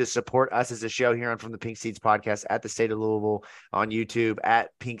 Continue to support us as a show here on From the Pink Seats podcast at the State of Louisville on YouTube,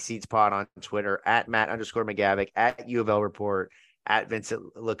 at Pink Seats Pod on Twitter, at Matt_McGavick, at U of L Report. at Vincent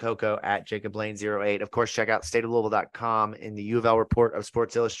Lococo, at Jacob Lane 08. Of course, check out stateoflouisville.com in the U of L report of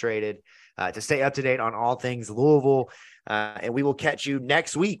Sports Illustrated to stay up to date on all things Louisville. And we will catch you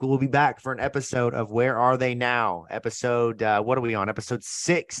next week. We will be back for an episode of Where Are They Now? Episode, what are we on? Episode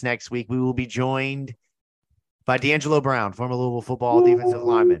 6 next week. We will be joined by D'Angelo Brown, former Louisville football defensive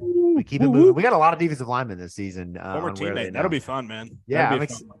lineman. We keep it moving. We got a lot of defensive linemen this season. Former teammate. That'll be fun, man. Yeah,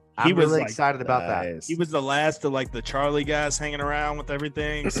 I'm really excited about that. He was the last of like the Charlie guys hanging around with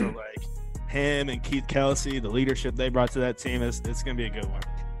everything. So like him and Keith Kelsey, the leadership they brought to that team, it's going to be a good one.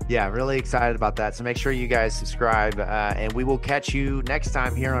 Yeah, really excited about that. So make sure you guys subscribe, and we will catch you next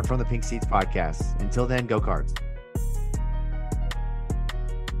time here on From the Pink Seats podcast. Until then, go Cards.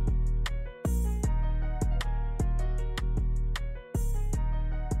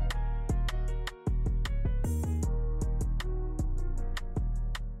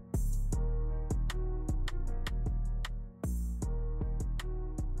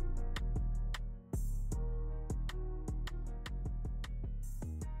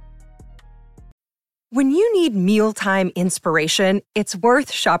 When you need mealtime inspiration, it's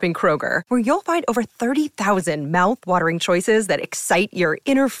worth shopping Kroger, where you'll find over 30,000 mouth-watering choices that excite your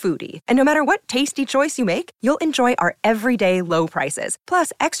inner foodie. And no matter what tasty choice you make, you'll enjoy our everyday low prices,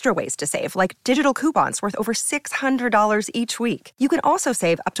 plus extra ways to save, like digital coupons worth over $600 each week. You can also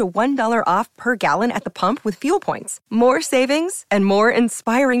save up to $1 off per gallon at the pump with fuel points. More savings and more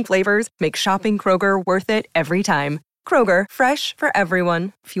inspiring flavors make shopping Kroger worth it every time. Kroger, fresh for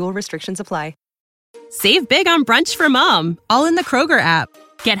everyone. Fuel restrictions apply. Save big on brunch for mom, all in the Kroger app.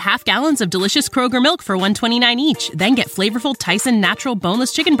 Get half gallons of delicious Kroger milk for $1.29 each. Then get flavorful Tyson natural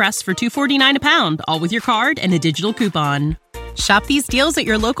boneless chicken breasts for $2.49 a pound, all with your card and a digital coupon. Shop these deals at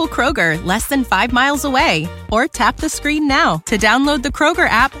your local Kroger, less than 5 miles away. Or tap the screen now to download the Kroger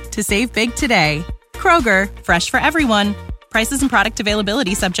app to save big today. Kroger, fresh for everyone. Prices and product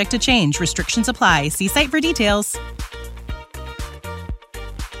availability subject to change. Restrictions apply. See site for details.